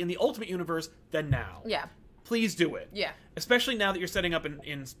expertly in the Ultimate Universe than now. Yeah. Please do it. Yeah. Especially now that you're setting up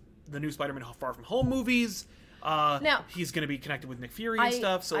in the new Spider-Man Far From Home movies. Now, he's going to be connected with Nick Fury and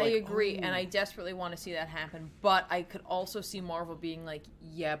stuff. So I agree, and I desperately want to see that happen. But I could also see Marvel being like,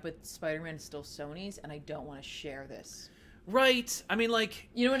 yeah, but Spider-Man is still Sony's, and I don't want to share this. Right. I mean, like...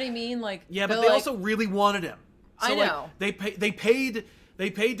 You know what I mean? Like, yeah, but they also really wanted him. So, I know. Like, they paid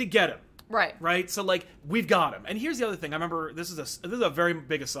to get him. Right. Right? So, like, we've got him. And here's the other thing. I remember, this is a very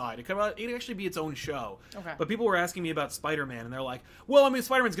big aside. It'd actually be its own show. Okay. But people were asking me about Spider-Man, and they're like, well, I mean,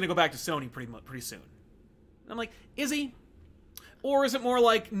 Spider-Man's going to go back to Sony pretty soon. And I'm like, is he? Or is it more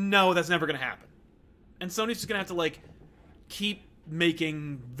like, no, that's never going to happen? And Sony's just going to have to, like, keep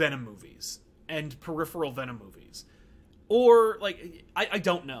making Venom movies and peripheral Venom movies. Or, like, I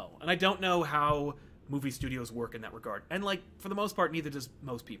don't know. And I don't know how movie studios work in that regard. And, like, for the most part, neither does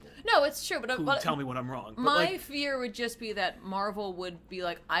most people. No, it's true. But tell me when I'm wrong. But, my fear would just be that Marvel would be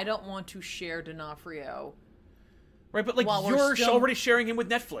like, I don't want to share D'Onofrio. Right, but, like, you're already sharing him with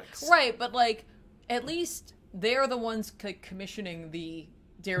Netflix. Right, but, like, at least they're the ones commissioning the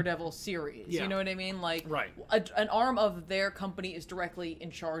Daredevil series. Yeah. You know what I mean? Like, right. An arm of their company is directly in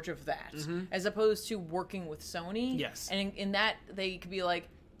charge of that, as opposed to working with Sony. Yes. And in that, they could be like,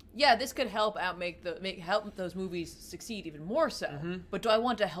 yeah, this could help help those movies succeed even more so. But do I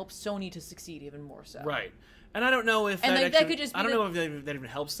want to help Sony to succeed even more so? Right. And I don't know if that could just be I don't know if that even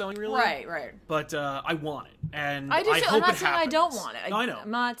helps Sony really. Right. But I want it, and I do. I hope I'm not it saying happens. I don't want it. No, I know. I'm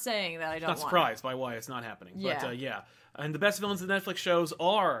not saying that I don't. Not surprised by why it's not happening. But yeah. And the best villains in the Netflix shows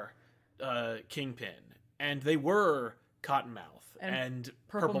are Kingpin, and they were Cottonmouth and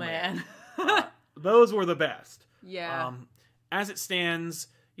Purple Man. Those were the best. Yeah. As it stands,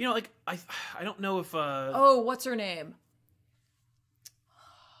 you know, like I don't know if what's her name?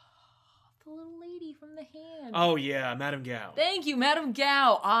 The little lady from the hand. Oh yeah, Madame Gao. Thank you, Madame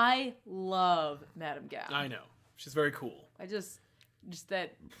Gao. I love Madame Gao. I know. She's very cool. I just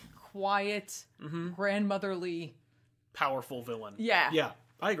that quiet, grandmotherly, powerful villain. Yeah,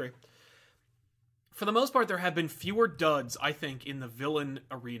 I agree. For the most part, there have been fewer duds, I think, in the villain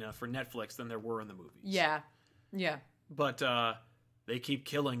arena for Netflix than there were in the movies. Yeah. But they keep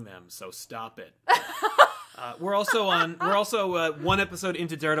killing them, so stop it. We're also one episode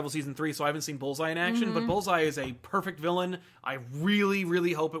into Daredevil season 3, so I haven't seen Bullseye in action. But Bullseye is a perfect villain. I really,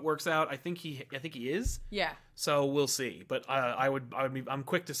 really hope it works out. I think he is. Yeah. So we'll see. But I'm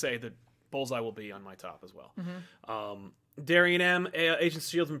quick to say that Bullseye will be on my top as well. Darian M, Agents of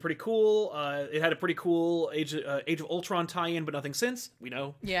S.H.I.E.L.D.'s been pretty cool. It had a pretty cool Age of Ultron tie-in, but nothing since. We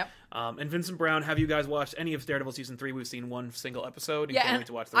know. Yeah. And Vincent Brown, have you guys watched any of Daredevil season 3? We've seen one single episode. And yeah, can't wait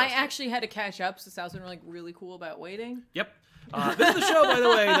to watch the rest. I actually had to catch up, so Sal's been really cool about waiting. Yep. This is the show, by the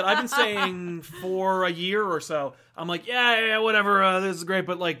way, that I've been saying for a year or so. I'm like, yeah, whatever, this is great,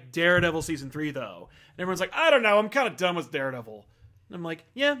 but like Daredevil season 3, though. And everyone's like, I don't know, I'm kind of done with Daredevil. And I'm like,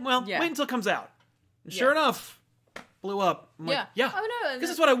 wait until it comes out. And sure enough, blew up. I'm like, oh no, this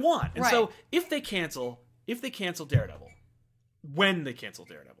is what I want. And right. so if they cancel Daredevil, when they cancel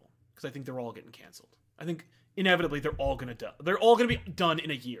Daredevil, because I think they're all getting canceled. I think inevitably they're all gonna be done in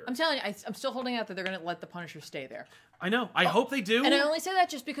a year. I'm telling you, I'm still holding out that they're gonna let the Punisher stay there. I know. I hope they do. And I only say that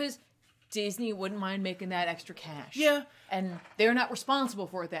just because Disney wouldn't mind making that extra cash. Yeah. And they're not responsible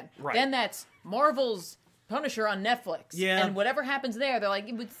for it then. Right. Then that's Marvel's Punisher on Netflix. Yeah. And whatever happens there, they're like,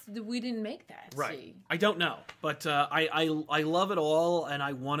 we didn't make that. Right. See? I don't know. But I love it all, and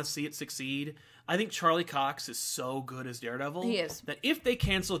I want to see it succeed. I think Charlie Cox is so good as Daredevil. He is. That if they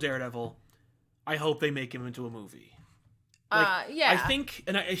cancel Daredevil, I hope they make him into a movie. Yeah. I think,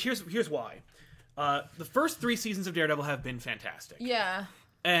 and here's why. The first 3 seasons of Daredevil have been fantastic. Yeah.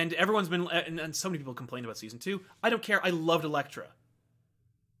 And everyone's been, and so many people complained about season 2. I don't care. I loved Elektra.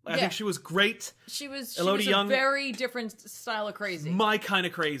 I think she was great. She was Elodie Yung, a very different style of crazy. My kind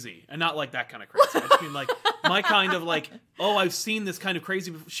of crazy. And not like that kind of crazy. I just mean like, my kind of like, oh, I've seen this kind of crazy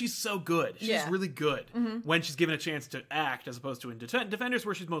before. She's so good. She's really good when she's given a chance to act, as opposed to in Defenders,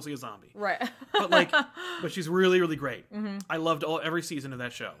 where she's mostly a zombie. Right. But she's really, really great. I loved every season of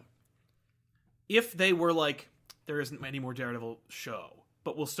that show. If they were like, there isn't any more Daredevil show,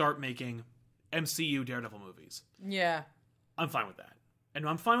 but we'll start making MCU Daredevil movies. Yeah. I'm fine with that. And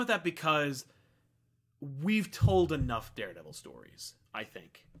I'm fine with that because we've told enough Daredevil stories, I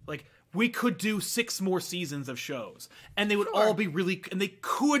think. Like, we could do 6 more seasons of shows, and they would all be really, and they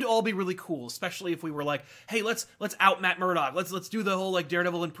could all be really cool, especially if we were like, hey, let's out Matt Murdock. Let's do the whole like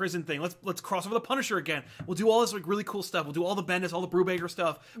Daredevil in prison thing. Let's cross over the Punisher again. We'll do all this like really cool stuff. We'll do all the Bendis, all the Brubaker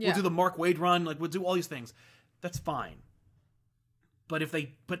stuff. Yeah. We'll do the Mark Waid run. Like, we'll do all these things. That's fine. But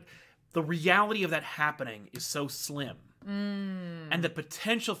the reality of that happening is so slim. And the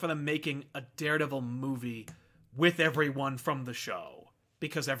potential for them making a Daredevil movie with everyone from the show,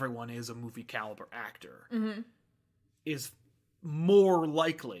 because everyone is a movie caliber actor, is more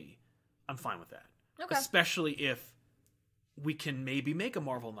likely. I'm fine with that. Okay. Especially if we can maybe make a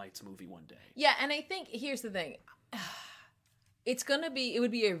Marvel Knights movie one day. Yeah, and I think here's the thing. It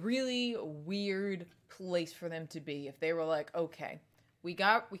would be a really weird place for them to be if they were like, okay, we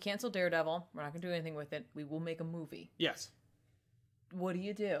canceled Daredevil. We're not going to do anything with it. We will make a movie. Yes. What do?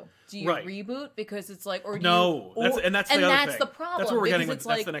 Do you reboot? Because it's like, or do no, you, or, that's the other that's thing. the problem. That's what we're getting. That's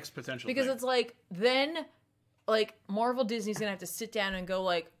the next potential. Because thing. it's like then, like Marvel Disney's gonna have to sit down and go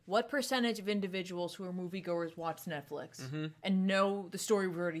like, what percentage of individuals who are moviegoers watch Netflix and know the story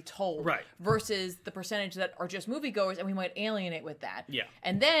we've already told, right? Versus the percentage that are just moviegoers, and we might alienate with that. Yeah.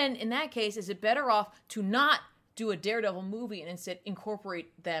 And then in that case, is it better off to not do a Daredevil movie and instead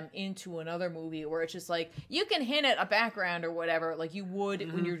incorporate them into another movie where it's just like you can hint at a background or whatever like you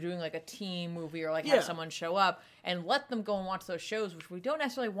would when you're doing like a team movie or like have someone show up and let them go and watch those shows, which we don't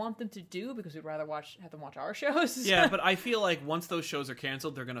necessarily want them to do because we'd rather have them watch our shows. Yeah, but I feel like once those shows are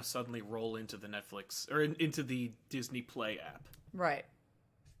canceled, they're going to suddenly roll into the Netflix or into the Disney Play app. Right.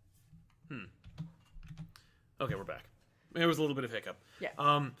 Okay, we're back. There was a little bit of hiccup.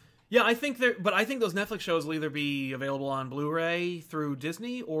 Yeah. Yeah, I think those Netflix shows will either be available on Blu-ray through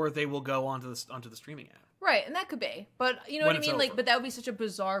Disney or they will go onto the streaming app. Right, and that could be. But you know When what I it's mean? Like, over. but that would be such a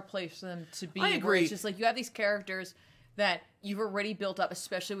bizarre place for them to be. I agree. Where it's just like you have these characters that you've already built up,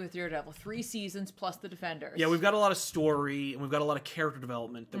 especially with Daredevil. 3 seasons plus the Defenders. Yeah, we've got a lot of story and we've got a lot of character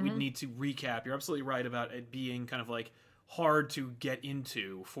development that we need to recap. You're absolutely right about it being kind of like hard to get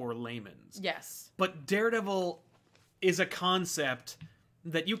into for layman's. Yes. But Daredevil is a concept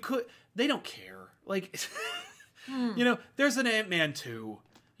that they don't care. Like, you know, there's an Ant-Man 2.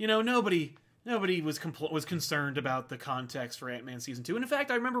 You know, nobody was concerned about the context for Ant-Man Season 2. And in fact,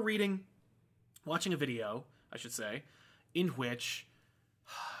 I remember watching a video, I should say, in which,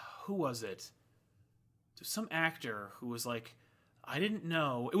 who was it? Some actor who was like, I didn't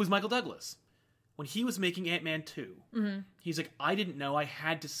know. It was Michael Douglas. When he was making Ant-Man 2, he's like, I didn't know I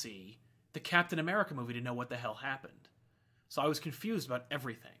had to see the Captain America movie to know what the hell happened. So I was confused about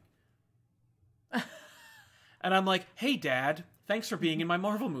everything. And I'm like, hey, Dad, thanks for being in my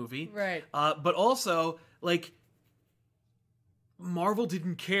Marvel movie. Right. But also, like, Marvel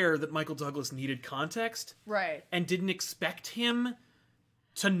didn't care that Michael Douglas needed context. Right. And didn't expect him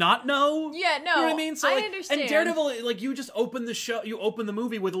to not know. Yeah, no. You know what I mean? So, I like, understand. And Daredevil, like, you just open the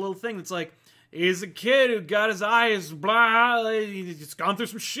movie with a little thing that's like, he's a kid who got his eyes, blah, he's gone through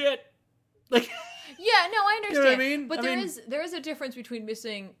some shit. Like... Yeah, no, I understand. You know what I mean? But there is a difference between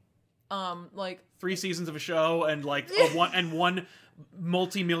missing, like 3 seasons of a show and like one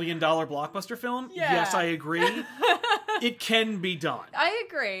multi-million-dollar blockbuster film. Yeah. Yes, I agree. It can be done. I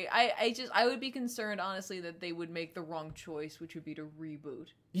agree. I would be concerned, honestly, that they would make the wrong choice, which would be to reboot.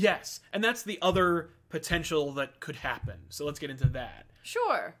 Yes, and that's the other potential that could happen. So let's get into that.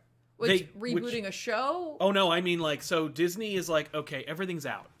 Sure. Rebooting a show? Oh no, I mean like so Disney is like, okay, everything's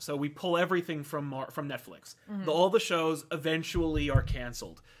out. So we pull everything from Netflix. All the shows eventually are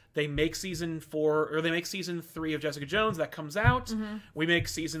canceled. They make season 3 of Jessica Jones that comes out. We make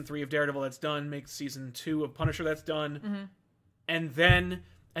season 3 of Daredevil that's done, make season 2 of Punisher that's done. And then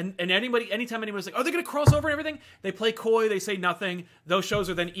anytime anybody's like, are they going to cross over and everything? They play coy, they say nothing. Those shows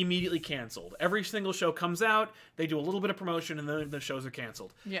are then immediately canceled. Every single show comes out, they do a little bit of promotion, and then the shows are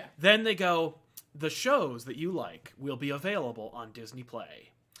canceled. Yeah. Then they go, the shows that you like will be available on Disney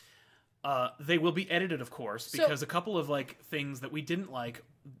Play. They will be edited, of course, because a couple of like things that we didn't like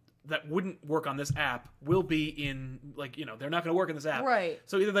that wouldn't work on this app will be in, like, you know, they're not going to work in this app. Right.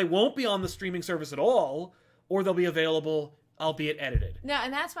 So either they won't be on the streaming service at all, or they'll be available albeit edited. Now,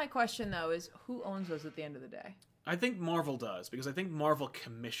 and that's my question, though, is who owns those at the end of the day? I think Marvel does, because I think Marvel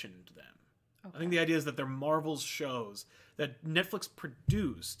commissioned them. Okay. I think the idea is that they're Marvel's shows that Netflix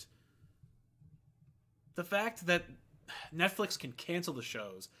produced. The fact that Netflix can cancel the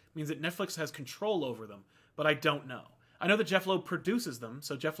shows means that Netflix has control over them, but I don't know. I know that Jeff Loeb produces them,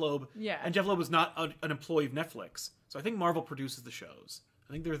 so Jeff Loeb... Yeah. And Jeff Loeb is not an employee of Netflix, so I think Marvel produces the shows.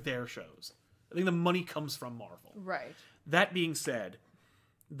 I think they're their shows. I think the money comes from Marvel. Right. That being said,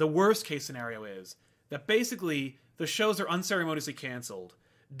 the worst case scenario is that basically the shows are unceremoniously canceled.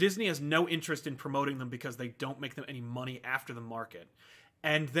 Disney has no interest in promoting them because they don't make them any money after the market.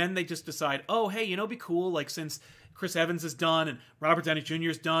 And then they just decide, oh, hey, you know, it'd be cool, like, since Chris Evans is done, and Robert Downey Jr.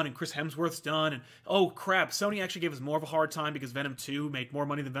 is done, and Chris Hemsworth's done, and, oh, crap, Sony actually gave us more of a hard time because Venom 2 made more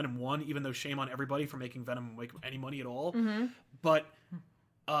money than Venom 1, even though shame on everybody for making Venom make any money at all. Mm-hmm. But,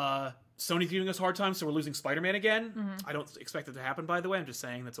 Sony's giving us a hard time, so we're losing Spider-Man again. Mm-hmm. I don't expect it to happen, by the way. I'm just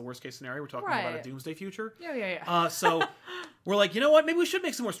saying that's a worst-case scenario. We're talking about a doomsday future. Yeah. So we're like, you know what? Maybe we should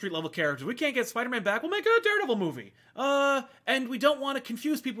make some more street-level characters. We can't get Spider-Man back. We'll make a Daredevil movie. And we don't want to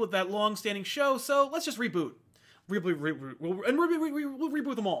confuse people with that long-standing show, so let's just reboot. We'll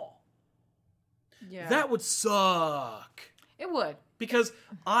reboot them all. Yeah. That would suck. It would. Because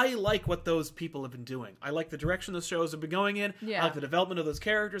I like what those people have been doing. I like the direction those shows have been going in. Yeah. I like the development of those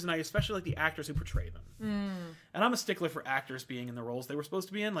characters, and I especially like the actors who portray them. And I'm a stickler for actors being in the roles they were supposed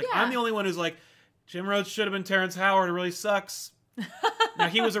to be in. Like, Yeah. I'm the only one who's like, Jim Rhodes should have been Terrence Howard. It really sucks. Now,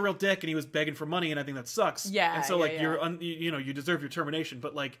 he was a real dick, and he was begging for money, and I think that sucks. Yeah. And so, like, you deserve your termination.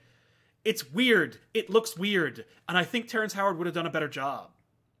 But, like, it's weird. It looks weird. And I think Terrence Howard would have done a better job.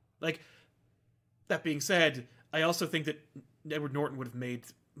 Like, that being said, I also think that Edward Norton would have made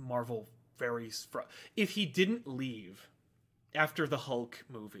Marvel very... If he didn't leave after the Hulk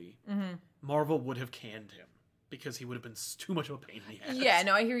movie, Marvel would have canned him because he would have been too much of a pain in the ass. Yeah,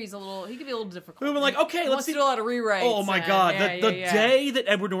 no, I hear he could be a little difficult. We were like, okay, let's see. Do a lot of rewrites. Oh my god, the day that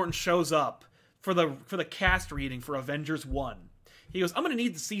Edward Norton shows up for the cast reading for Avengers 1, he goes, I'm going to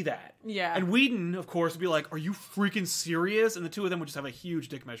need to see that. Yeah. And Whedon, of course, would be like, are you freaking serious? And the two of them would just have a huge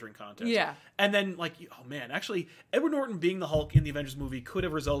dick measuring contest. Yeah. And then, like, oh man, actually, Edward Norton being the Hulk in the Avengers movie could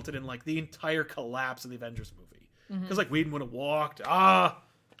have resulted in, like, the entire collapse of the Avengers movie. Because, like, Whedon would have walked.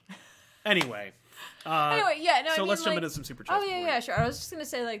 Anyway. So let's jump into some super chats. Oh, yeah, sure. I was just going to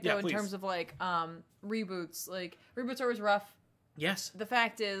say, like, though, in please. terms of, like, reboots, like, reboots are always rough. Yes. The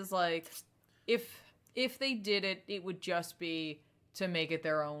fact is, like, if they did it, it would just be to make it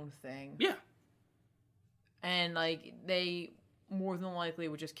their own thing. Yeah. And, like, they more than likely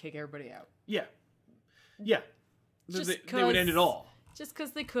would just kick everybody out. Yeah. Yeah. They would end it all. Just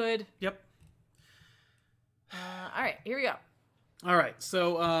because they could. Yep. All right, here we go. All right,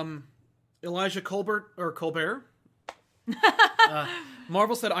 so Elijah Colbert.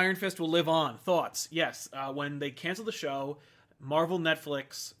 Marvel said Iron Fist will live on. Thoughts? Yes. When they canceled the show, Marvel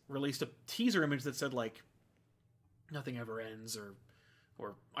Netflix released a teaser image that said, like, nothing ever ends,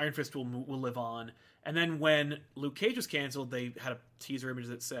 or Iron Fist will live on. And then when Luke Cage was canceled, they had a teaser image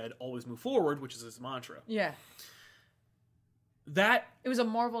that said always move forward, which is his mantra. Yeah. It was a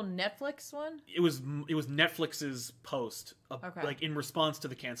Marvel Netflix one? It was Netflix's post, like, in response to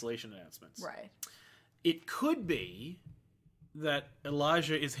the cancellation announcements. Right. It could be that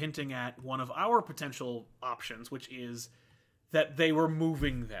Elijah is hinting at one of our potential options, which is that they were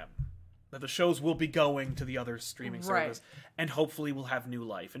moving them. That the shows will be going to the other streaming service, and hopefully will have new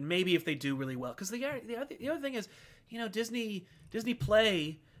life. And maybe if they do really well, because the other thing is, you know, Disney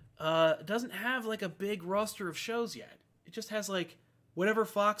Play doesn't have, like, a big roster of shows yet. It just has, like, whatever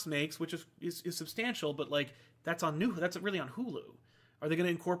Fox makes, which is substantial, but, like, that's really on Hulu. Are they going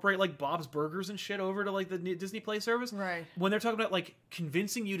to incorporate, like, Bob's Burgers and shit over to, like, the Disney Play service? Right. When they're talking about, like,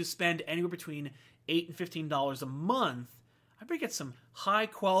 convincing you to spend anywhere between $8 and $15 a month, I better get some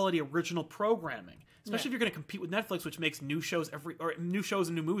high-quality original programming. Especially if you're going to compete with Netflix, which makes new shows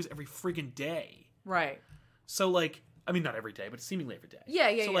and new movies every friggin' day. Right. So, like, I mean, not every day, but seemingly every day.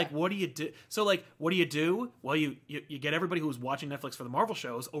 Yeah. So, like, what do you do? Well, you get everybody who's watching Netflix for the Marvel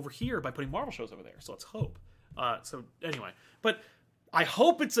shows over here by putting Marvel shows over there. So let's hope. So anyway, but I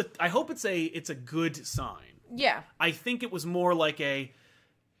hope it's a good sign. Yeah. I think it was more like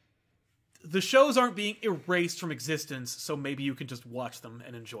the shows aren't being erased from existence, so maybe you can just watch them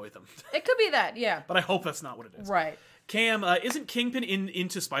and enjoy them. It could be that, yeah. But I hope that's not what it is. Right. Cam, isn't Kingpin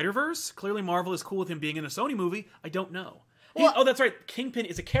into Spider-Verse? Clearly Marvel is cool with him being in a Sony movie. I don't know. Oh, that's right. Kingpin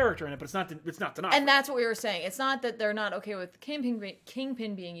is a character in it, but it's not D'Onofrio. And that's what we were saying. It's not that they're not okay with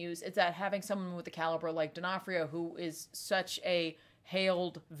Kingpin being used. It's that having someone with the caliber like D'Onofrio, who is such a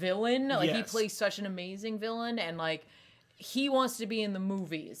hailed villain, like he plays such an amazing villain, and like he wants to be in the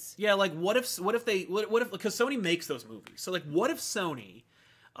movies. Yeah, like what if because Sony makes those movies. So like what if Sony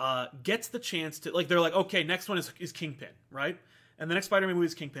gets the chance to, like, they're like, okay, next one is Kingpin, right? And the next Spider-Man movie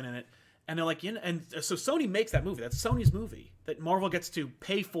is Kingpin in it. And they're like, and so Sony makes that movie. That's Sony's movie that Marvel gets to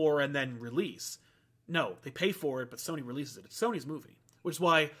pay for and then release. No, they pay for it, but Sony releases it. It's Sony's movie, which is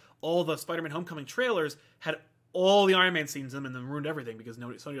why all the Spider-Man Homecoming trailers had all the Iron Man scenes in them and then ruined everything because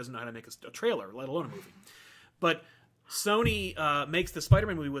Sony doesn't know how to make a trailer, let alone a movie. But Sony makes the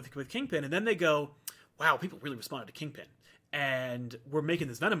Spider-Man movie with Kingpin, and then they go, wow, people really responded to Kingpin. And we're making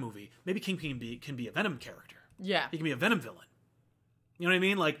this Venom movie. Maybe Kingpin can be a Venom character. Yeah. He can be a Venom villain. You know what I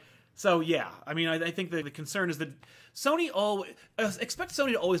mean? Like, so yeah. I mean, I think the concern is that Sony expect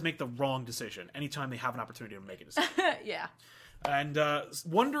Sony to always make the wrong decision anytime they have an opportunity to make a decision. Yeah. And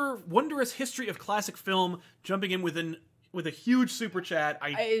wondrous history of classic film jumping in with a huge super chat.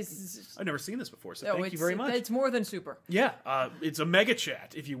 I've never seen this before, so thank you very much. It's more than super. Yeah, it's a mega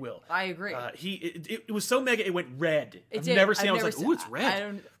chat, if you will. I agree. It was so mega it went red. It I've did. never seen. I was like, seen, ooh, it's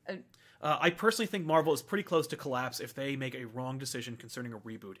red. I I personally think Marvel is pretty close to collapse if they make a wrong decision concerning a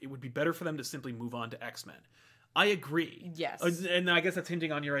reboot. It would be better for them to simply move on to X-Men. I agree. Yes. And I guess that's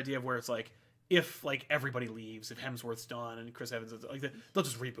hinting on your idea of where it's like, if like everybody leaves, if Hemsworth's done and Chris Evans is like, they'll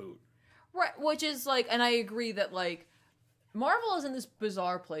just reboot. Right, which is like, and I agree that like Marvel is in this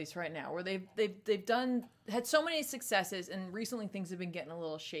bizarre place right now where they've had so many successes, and recently things have been getting a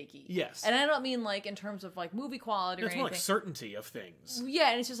little shaky. Yes. And I don't mean like in terms of like movie quality or It's anything. more like certainty of things.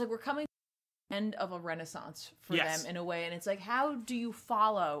 Yeah, and it's just like we're coming to the end of a renaissance for Yes. them in a way, and it's like, how do you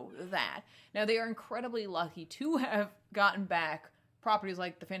follow that? Now they are incredibly lucky to have gotten back properties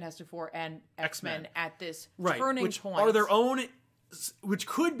like the Fantastic Four and X-Men at this turning which point. are their own, which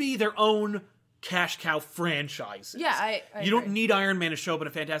could be their own cash cow franchises. Yeah, I you don't agree. need Iron Man to show up in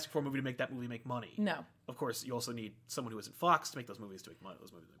a Fantastic Four movie to make that movie make money. No. Of course, you also need someone who isn't Fox to make those movies make money.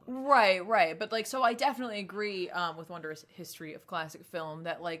 Right. But like, so I definitely agree with Wondrous History of Classic Film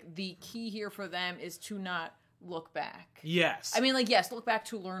that like the key here for them is to not look back. Yes. I mean, like, yes, look back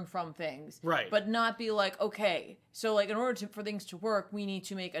to learn from things. Right. But not be like, okay, so like in order for things to work, we need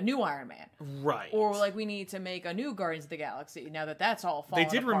to make a new Iron Man. Right. Or like we need to make a new Guardians of the Galaxy now that that's all fallen They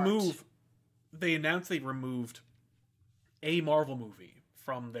did apart. they announced they removed a Marvel movie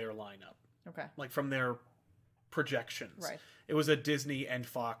from their lineup. Okay. Like from their projections. Right. It was a Disney and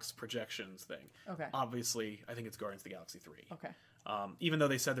Fox projections thing. Okay. Obviously, I think it's Guardians of the Galaxy 3. Okay. Even though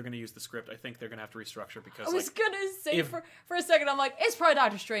they said they're going to use the script, I think they're going to have to restructure because I was like, gonna say for a second, I'm like, it's probably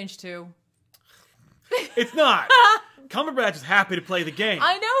Doctor Strange too. it's not. Cumberbatch is happy to play the game.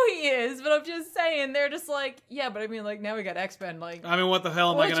 I know he is, but I'm just saying they're just like, yeah, but I mean, like now we got X-Men. Like, I mean, what the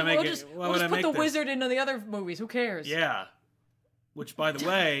hell am I going to make it? Why we'll would I just put make the this? wizard into the other movies. Who cares? Yeah. Which, by the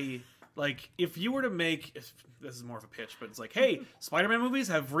way, like, if you were to make, this is more of a pitch, but it's like, hey, Spider-Man movies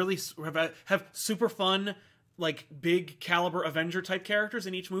have really have super fun, like, big caliber Avenger type characters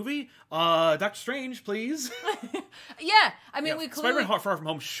in each movie. Doctor Strange, please. Yeah, I mean, we clearly. Spider-Man Far From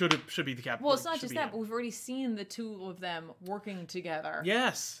Home should be the captain. Well, it's not just that, but we've already seen the two of them working together.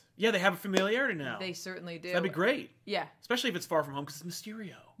 Yes. Yeah, they have a familiarity now. They certainly do. That'd be great. Yeah. Especially if it's Far From Home, because it's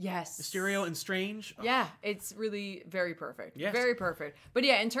Mysterio. Yes. Mysterio and Strange. Oh. Yeah, it's really very perfect. Yes. Very perfect. But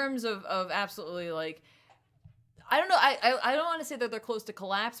yeah, in terms of absolutely like, I don't know. I don't want to say that they're close to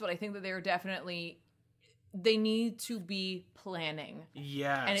collapse, but I think that they're definitely. They need to be planning.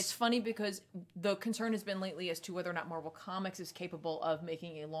 Yes. And it's funny because the concern has been lately as to whether or not Marvel Comics is capable of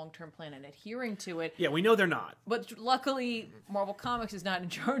making a long-term plan and adhering to it. Yeah, we know they're not. But luckily, Marvel Comics is not in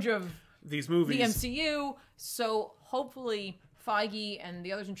charge of These movies. the MCU, so hopefully Feige and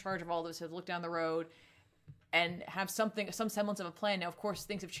the others in charge of all this have looked down the road and have some semblance of a plan. Now, of course,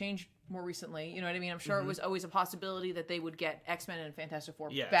 things have changed more recently. You know what I mean? I'm sure it was always a possibility that they would get X-Men and Fantastic Four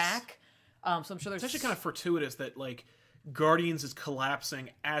back. So I'm sure there's... It's actually kind of fortuitous that, like, Guardians is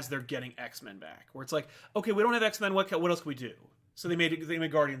collapsing as they're getting X-Men back. Where it's like, okay, we don't have X-Men, what else can we do? So they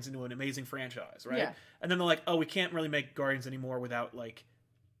made Guardians into an amazing franchise, right? Yeah. And then they're like, oh, we can't really make Guardians anymore without, like,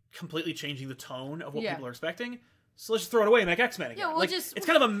 completely changing the tone of what people are expecting. So let's just throw it away and make X-Men again. Yeah, it's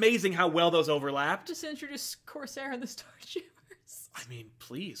kind of amazing how well those overlapped. Just introduce Corsair and the Star Troopers. I mean,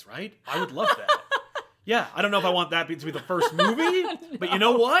 please, right? I would love that. Yeah, I don't know if I want that to be the first movie, but you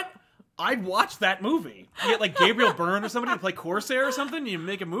know what? I'd watch that movie. You get like Gabriel Byrne or somebody to play Corsair or something, and you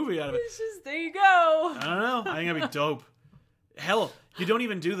make a movie out of it. It's just, there you go. I don't know. I think that'd be dope. Hell, you don't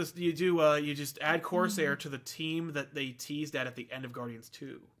even do this. You just add Corsair to the team that they teased at the end of Guardians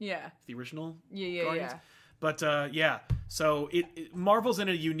 2. Yeah. The original Yeah. But yeah, so Marvel's in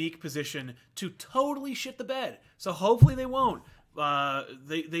a unique position to totally shit the bed. So hopefully they won't.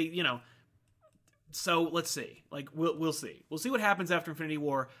 They So let's see. Like we'll see. We'll see what happens after Infinity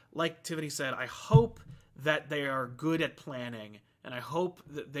War. Like Tiffany said, I hope that they are good at planning, and I hope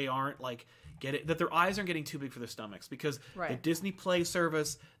that they aren't like that their eyes aren't getting too big for their stomachs, because the Disney Play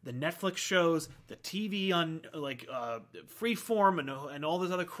service, the Netflix shows, the TV on like Freeform and all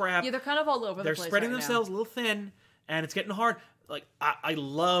this other crap. Yeah, they're kind of all over the place. They're spreading right themselves now. a little thin, and it's getting hard. Like I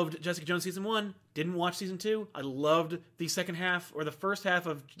loved Jessica Jones season 1. Didn't watch season 2. I loved the second half or the first half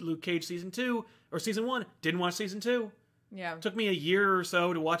of Luke Cage season 2 or season 1. Didn't watch season 2. Yeah. It took me a year or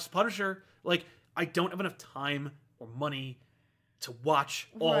so to watch Punisher. Like I don't have enough time or money to watch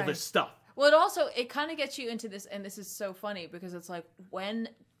all this stuff. Well, it kind of gets you into this, and this is so funny because it's like when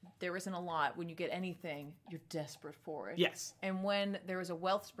there isn't a lot, when you get anything, you're desperate for it. Yes. And when there is a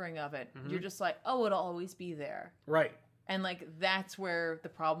wellspring of it, you're just like, oh, it'll always be there. Right. And like that's where the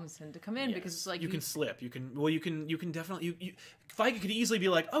problems tend to come in because it's like you can slip. You can definitely Feige could easily be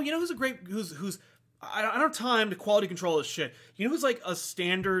like, oh, you know who's I don't have time to quality control this shit. You know who's like a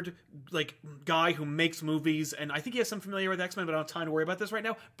standard like guy who makes movies, and I think he has some familiarity with X-Men, but I don't have time to worry about this right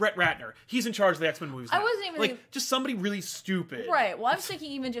now. Brett Ratner. He's in charge of the X-Men movies now. I wasn't even like just somebody really stupid. Right. Well, I was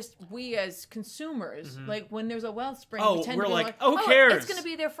thinking even just we as consumers, like when there's a wellspring, Oh, we tend we're to be like, oh, who cares? It's going to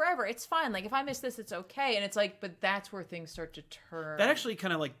be there forever. It's fine. Like if I miss this, it's okay. And it's like, but that's where things start to turn. That actually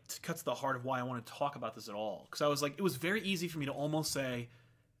kind of like cuts the heart of why I want to talk about this at all. Because I was like, it was very easy for me to almost say,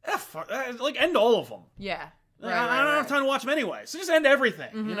 like end all of them. Yeah. I don't have time to watch them anyway, so just end everything,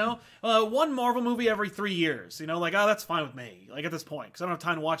 you know? One Marvel movie every 3 years, you know? Like, oh, that's fine with me, like, at this point, because I don't have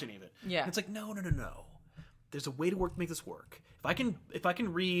time to watch any of it. Yeah. And it's like, no. There's a way to make this work. If I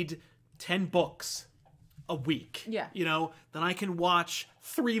can read 10 books a week, you know, then I can watch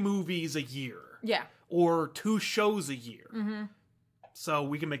 3 movies a year. Yeah. Or 2 shows a year. Mm-hmm. So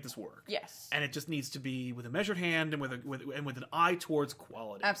we can make this work. Yes. And it just needs to be with a measured hand and with an eye towards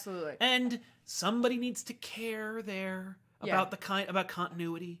quality. Absolutely. And somebody needs to care there about about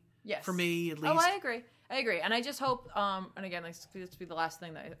continuity. Yes. For me, at least. Oh, I agree. And I just hope, and again, this will be the last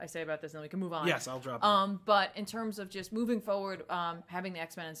thing that I say about this, and then we can move on. Yes, I'll drop it. But in terms of just moving forward, having the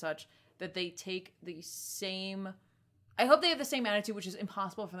X-Men and such, that they take the same... I hope they have the same attitude, which is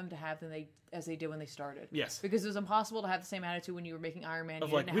impossible for them to have as they did when they started. Yes. Because it was impossible to have the same attitude when you were making Iron Man.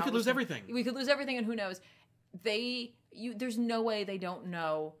 Of like, we could lose everything. We could lose everything, and who knows? There's no way they don't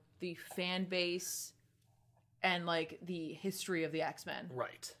know the fan base and like the history of the X-Men.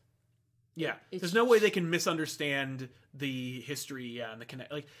 Right. Yeah. There's no way they can misunderstand the history and the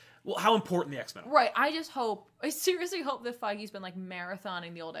connect. Like, well, how important the X-Men are. Right. I seriously hope that Feige's been like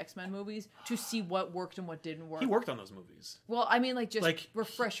marathoning the old X-Men movies to see what worked and what didn't work. He worked on those movies. Well, I mean, like, just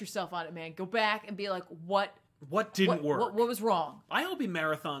refresh yourself on it, man. Go back and be like, what didn't work? What was wrong? I hope he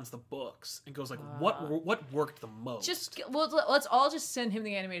marathons the books and goes like, what worked the most? Let's all just send him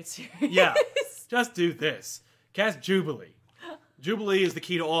the animated series. Yeah. Just do this. Cast Jubilee. Jubilee is the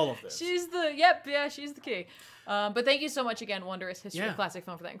key to all of this. She's the key. But thank you so much again, Wondrous History of Classic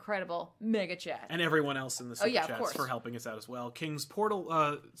Film, for that incredible mega chat. And everyone else in the super chats for helping us out as well. King's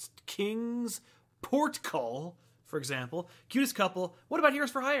Portkal, for example. Cutest couple. What about Heroes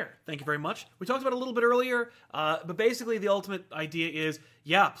for Hire? Thank you very much. We talked about it a little bit earlier, but basically the ultimate idea is,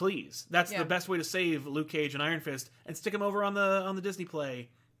 please. That's the best way to save Luke Cage and Iron Fist, and stick them over on the Disney Play.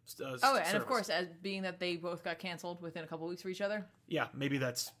 And of course, as being that they both got canceled within a couple weeks for each other. Yeah, maybe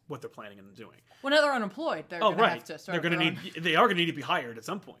that's what they're planning on doing. Well, now they're unemployed. They're going to have to start. They are going to need to be hired at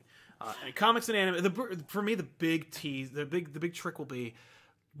some point. And comics and anime. For me, the big tease, the big trick will be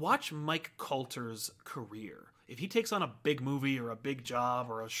watch Mike Coulter's career. If he takes on a big movie or a big job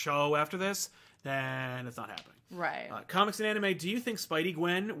or a show after this, then it's not happening. Right. Comics and anime. Do you think Spidey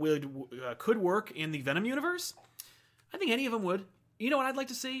Gwen could work in the Venom universe? I think any of them would. You know what I'd like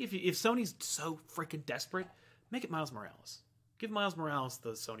to see? If Sony's so freaking desperate, make it Miles Morales. Give Miles Morales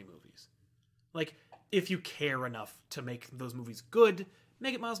the Sony movies. Like, if you care enough to make those movies good,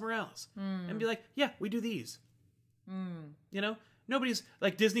 make it Miles Morales. And be like, yeah, we do these. You know? Nobody's,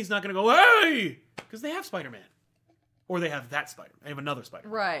 like, Disney's not going to go, hey! Because they have Spider-Man. Or they have that Spider-Man. They have another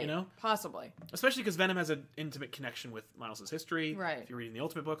Spider-Man. Right. You know? Possibly. Especially because Venom has an intimate connection with Miles' history. Right. If you're reading the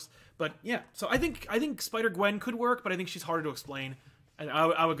Ultimate books. But, yeah. So I think Spider-Gwen could work, but I think she's harder to explain. And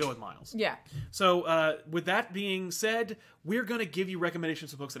I would go with Miles. Yeah. So with that being said, we're going to give you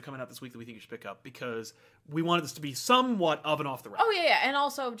recommendations of books that are coming out this week that we think you should pick up, because we wanted this to be somewhat of an off the record. Oh yeah. And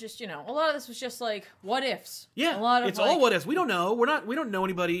also just, a lot of this was just like what ifs. Yeah. It's all what ifs. We don't know. We don't know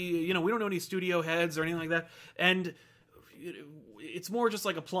anybody, we don't know any studio heads or anything like that. And it's more just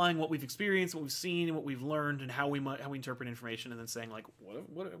like applying what we've experienced, what we've seen, and what we've learned, and how we interpret information, and then saying like,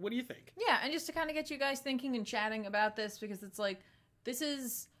 what do you think? Yeah. And just to kind of get you guys thinking and chatting about this, because it's like, this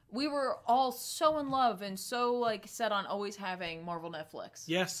is we were all so in love and so like set on always having Marvel Netflix.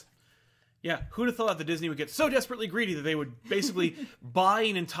 Yes. Yeah, who'd have thought that Disney would get so desperately greedy that they would basically buy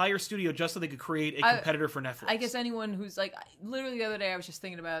an entire studio just so they could create a competitor for Netflix? I guess anyone who's like, literally the other day I was just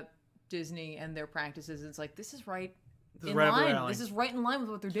thinking about Disney and their practices. And it's like, this is right in line. This is right in line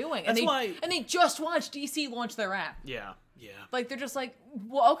with what they're doing. And they just watched DC launch their app. Yeah. Like, they're just like,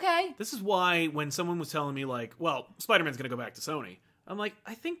 well, okay. This is why when someone was telling me, like, well, Spider-Man's going to go back to Sony, I'm like,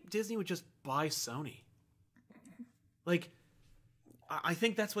 I think Disney would just buy Sony. Like, I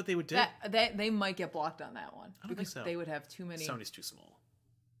think that's what they would do. They might get blocked on that one. I don't think so. They would have too many. Sony's too small.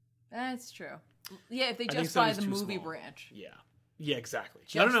 That's true. Yeah, if they just buy the movie branch. Yeah, exactly.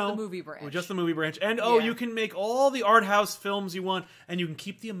 Just the movie branch. Well, just the movie branch. And, you can make all the art house films you want, and you can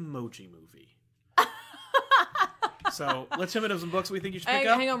keep the Emoji Movie. So, let's jump into some books we think you should pick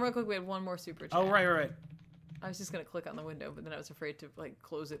up. Hang on real quick. We have one more super chat. Oh, right. I was just going to click on the window, but then I was afraid to like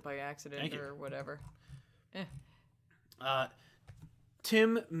close it by accident or whatever.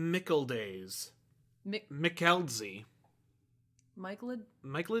 Tim Mickledays. Mickeldzy.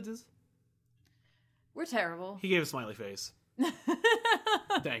 Michaelids? We're terrible. He gave a smiley face.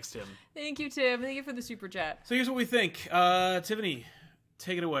 Thanks, Tim. Thank you, Tim. Thank you for the super chat. So here's what we think. Tiffany,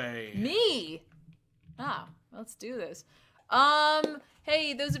 take it away. Me? Let's do this.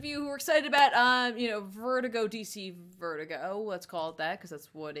 Hey, those of you who are excited about, Vertigo, DC Vertigo, let's call it that, because that's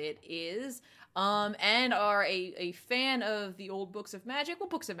what it is, and are a fan of the old Books of Magic, well,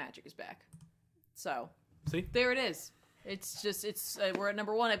 Books of Magic is back. So, see? There it is. We're at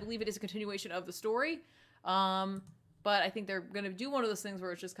number 1. I believe it is a continuation of the story. But I think they're going to do one of those things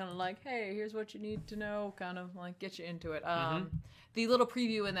where it's just kind of like, hey, here's what you need to know, kind of like get you into it. The little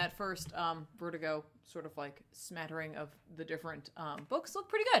preview in that first Vertigo sort of like smattering of the different books look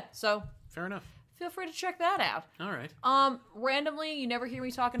pretty good. So fair enough. Feel free to check that out. All right. Randomly, you never hear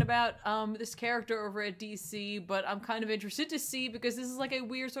me talking about this character over at DC, but I'm kind of interested to see because this is like a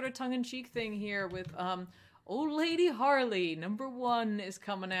weird sort of tongue-in-cheek thing here with Old Lady Harley. Number 1 is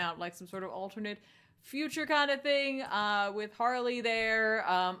coming out, like some sort of alternate future kind of thing with Harley there.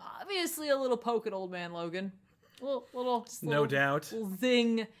 Obviously a little poke at Old Man Logan. No doubt. Little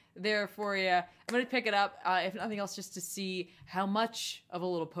zing there for you. I'm going to pick it up, if nothing else, just to see how much of a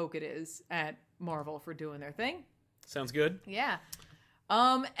little poke it is at Marvel for doing their thing. Sounds good. Yeah.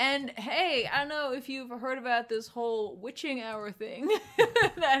 And hey, I don't know if you've heard about this whole witching hour thing.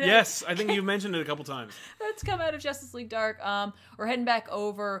 Yes, I think you've mentioned it a couple times. That's come out of Justice League Dark. We're heading back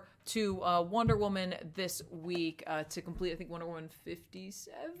over to Wonder Woman this week to complete, I think, Wonder Woman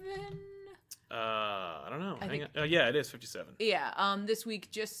 57? I don't know. Yeah, it is 57. Yeah, this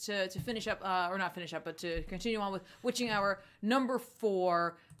week just to finish up, or not finish up, but to continue on with Witching Hour number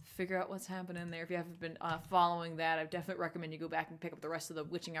 4. Figure out what's happening there. If you haven't been following that, I definitely recommend you go back and pick up the rest of the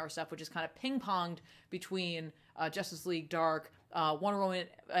Witching Hour stuff, which is kind of ping-ponged between Justice League Dark, Wonder Woman,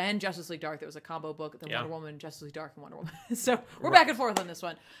 and Justice League Dark. There was a combo book, the Wonder Woman, Justice League Dark, and Wonder Woman. So we're back and forth on this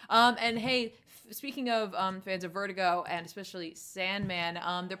one. And hey, speaking of fans of Vertigo, and especially Sandman,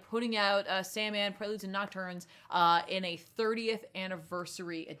 they're putting out Sandman Preludes and Nocturnes in a 30th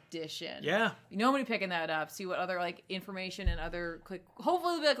anniversary edition. Yeah. You know, I'm going to be picking that up, see what other like information and other,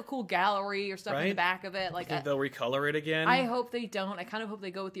 hopefully there'll be like a cool gallery or stuff in the back of it. Like, think they'll recolor it again? I hope they don't. I kind of hope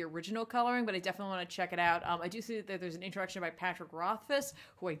they go with the original coloring, but I definitely want to check it out. I do see that there's an introduction by Patrick Rothfuss,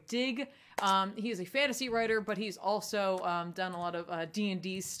 who I dig. He is a fantasy writer, but he's also done a lot of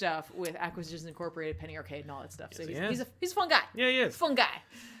D&D stuff with Acquisitions Incorporated, Penny Arcade, and all that stuff. So he's a fun guy. Yeah, he is. Fun guy.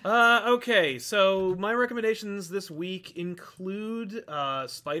 Okay, so my recommendations this week include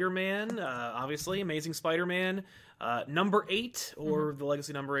Spider-Man, obviously, Amazing Spider-Man, number 8, or the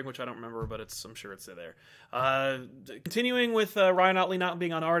legacy numbering, which I don't remember, but I'm sure it's there. Continuing with Ryan Otley not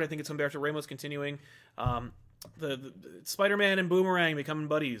being on art, I think it's Humberto Ramos continuing. The Spider-Man and Boomerang becoming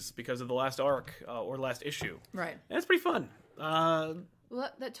buddies because of the last arc, or last issue. Right. And it's pretty fun. Well,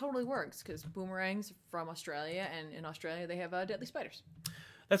 that totally works, because Boomerang's from Australia, and in Australia they have deadly spiders.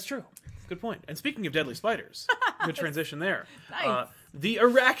 That's true. Good point. And speaking of deadly spiders, good transition there. Nice. The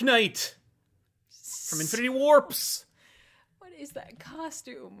Arachnite from Infinity Warps. What is that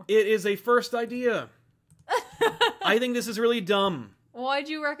costume? It is a first idea. I think this is really dumb. Why'd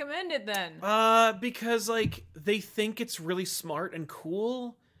you recommend it then? Because, like, they think it's really smart and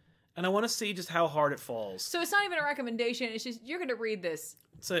cool, and I want to see just how hard it falls. So it's not even a recommendation, it's just, you're going to read this.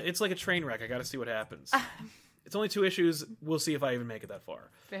 It's like a train wreck. I gotta see what happens. It's only 2 issues. We'll see if I even make it that far.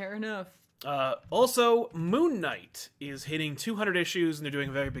 Fair enough. Also, Moon Knight is hitting 200 issues, and they're doing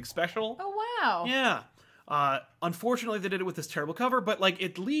a very big special. Oh, wow. Yeah. Unfortunately, they did it with this terrible cover, but, like,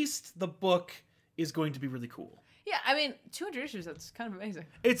 at least the book is going to be really cool. Yeah, I mean, 200 issues, that's kind of amazing.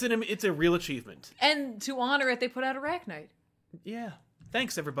 It's a real achievement. And to honor it, they put out Arachnite. Yeah.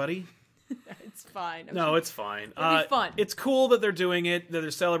 Thanks, everybody. It's fine. No, it's fine. It'll be fun. It's cool that they're doing it, that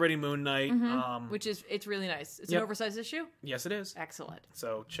they're celebrating Moon Knight. Which is, it's really nice. It's Yep. an oversized issue. Yes, it is. Excellent.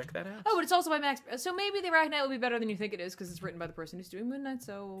 So check that out. Oh, but it's also by Max. So maybe the Arachnite will be better than you think it is because it's written by the person who's doing Moon Knight.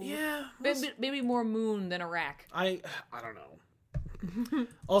 So Yeah. maybe more Moon than Arak. I don't know.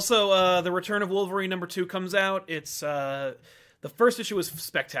 Also, the Return of Wolverine #2 comes out. It's the first issue was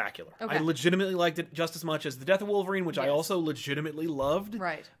spectacular. Okay. I legitimately liked it just as much as The Death of Wolverine, which I Yes. also legitimately loved.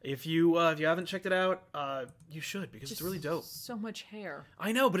 Right. If you haven't checked it out, you should because it's really dope. So much hair.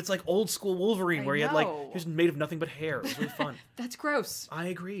 I know, but it's like old school Wolverine I where he had know. he was made of nothing but hair. It was really fun. That's gross. I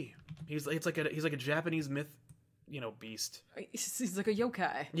agree. He's like a Japanese myth, beast. He's like a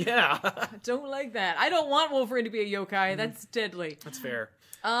yokai. Yeah. I don't like that. I don't want Wolverine to be a yokai. That's deadly. That's fair.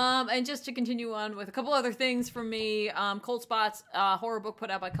 And just to continue on with a couple other things from me, Cold Spots, horror book put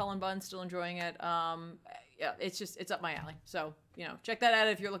out by Cullen Bunn, still enjoying it. Yeah, it's up my alley. So, check that out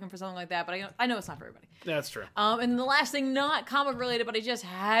if you're looking for something like that, but I know it's not for everybody. That's true. And the last thing, not comic related, but I just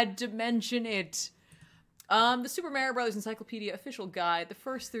had to mention it. The Super Mario Brothers Encyclopedia Official Guide, the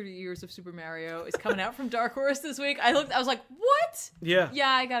first 30 years of Super Mario, is coming out from Dark Horse this week. I was like, what? Yeah. Yeah,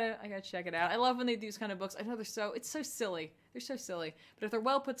 I gotta check it out. I love when they do these kind of books. I know it's so silly. They're so silly, but if they're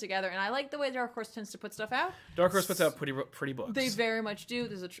well put together, and I like the way Dark Horse tends to put stuff out. Dark Horse puts out pretty books. They very much do.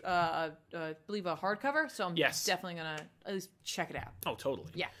 There's I believe a hardcover, so I'm Yes. definitely gonna at least check it out. Oh, totally.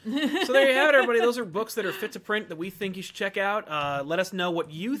 Yeah. So there you have it, everybody. Those are books that are fit to print that we think you should check out. Let us know what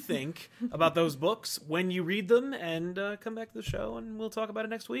you think about those books when you read them, and come back to the show, and we'll talk about it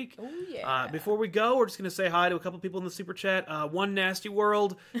next week. Oh, yeah. Before we go, we're just going to say hi to a couple people in the super chat. One Nasty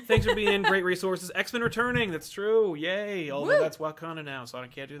World, thanks for being in. Great resources. X-Men returning, that's true. Yay. Although Woo! that's Wakanda now, so I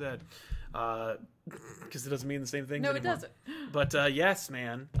can't do that. Because it doesn't mean the same thing No, anymore. it doesn't. But yes,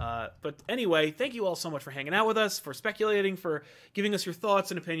 man. But anyway, thank you all so much for hanging out with us, for speculating, for giving us your thoughts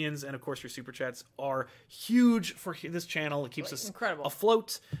and opinions, and of course your super chats are huge for this channel. It keeps us Incredible.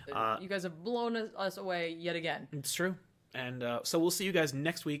 afloat. You guys have blown us away yet again. It's true. And so we'll see you guys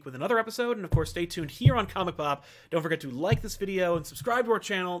next week with another episode. And of course, stay tuned here on Comic Pop. Don't forget to like this video and subscribe to our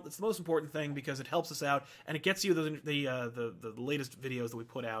channel. It's the most important thing because it helps us out and it gets you the latest videos that we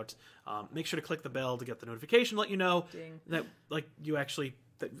put out. Make sure to click the bell to get the notification, let you know Ding. that you actually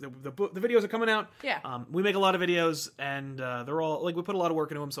the videos are coming out. Yeah. We make a lot of videos and they're all we put a lot of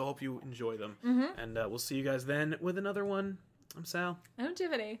work into them. So I hope you enjoy them. Mm-hmm. And we'll see you guys then with another one. I'm Sal. I'm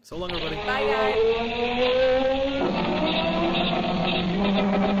Tiffany. So long, everybody. Bye,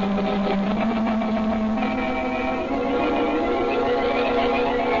 guys.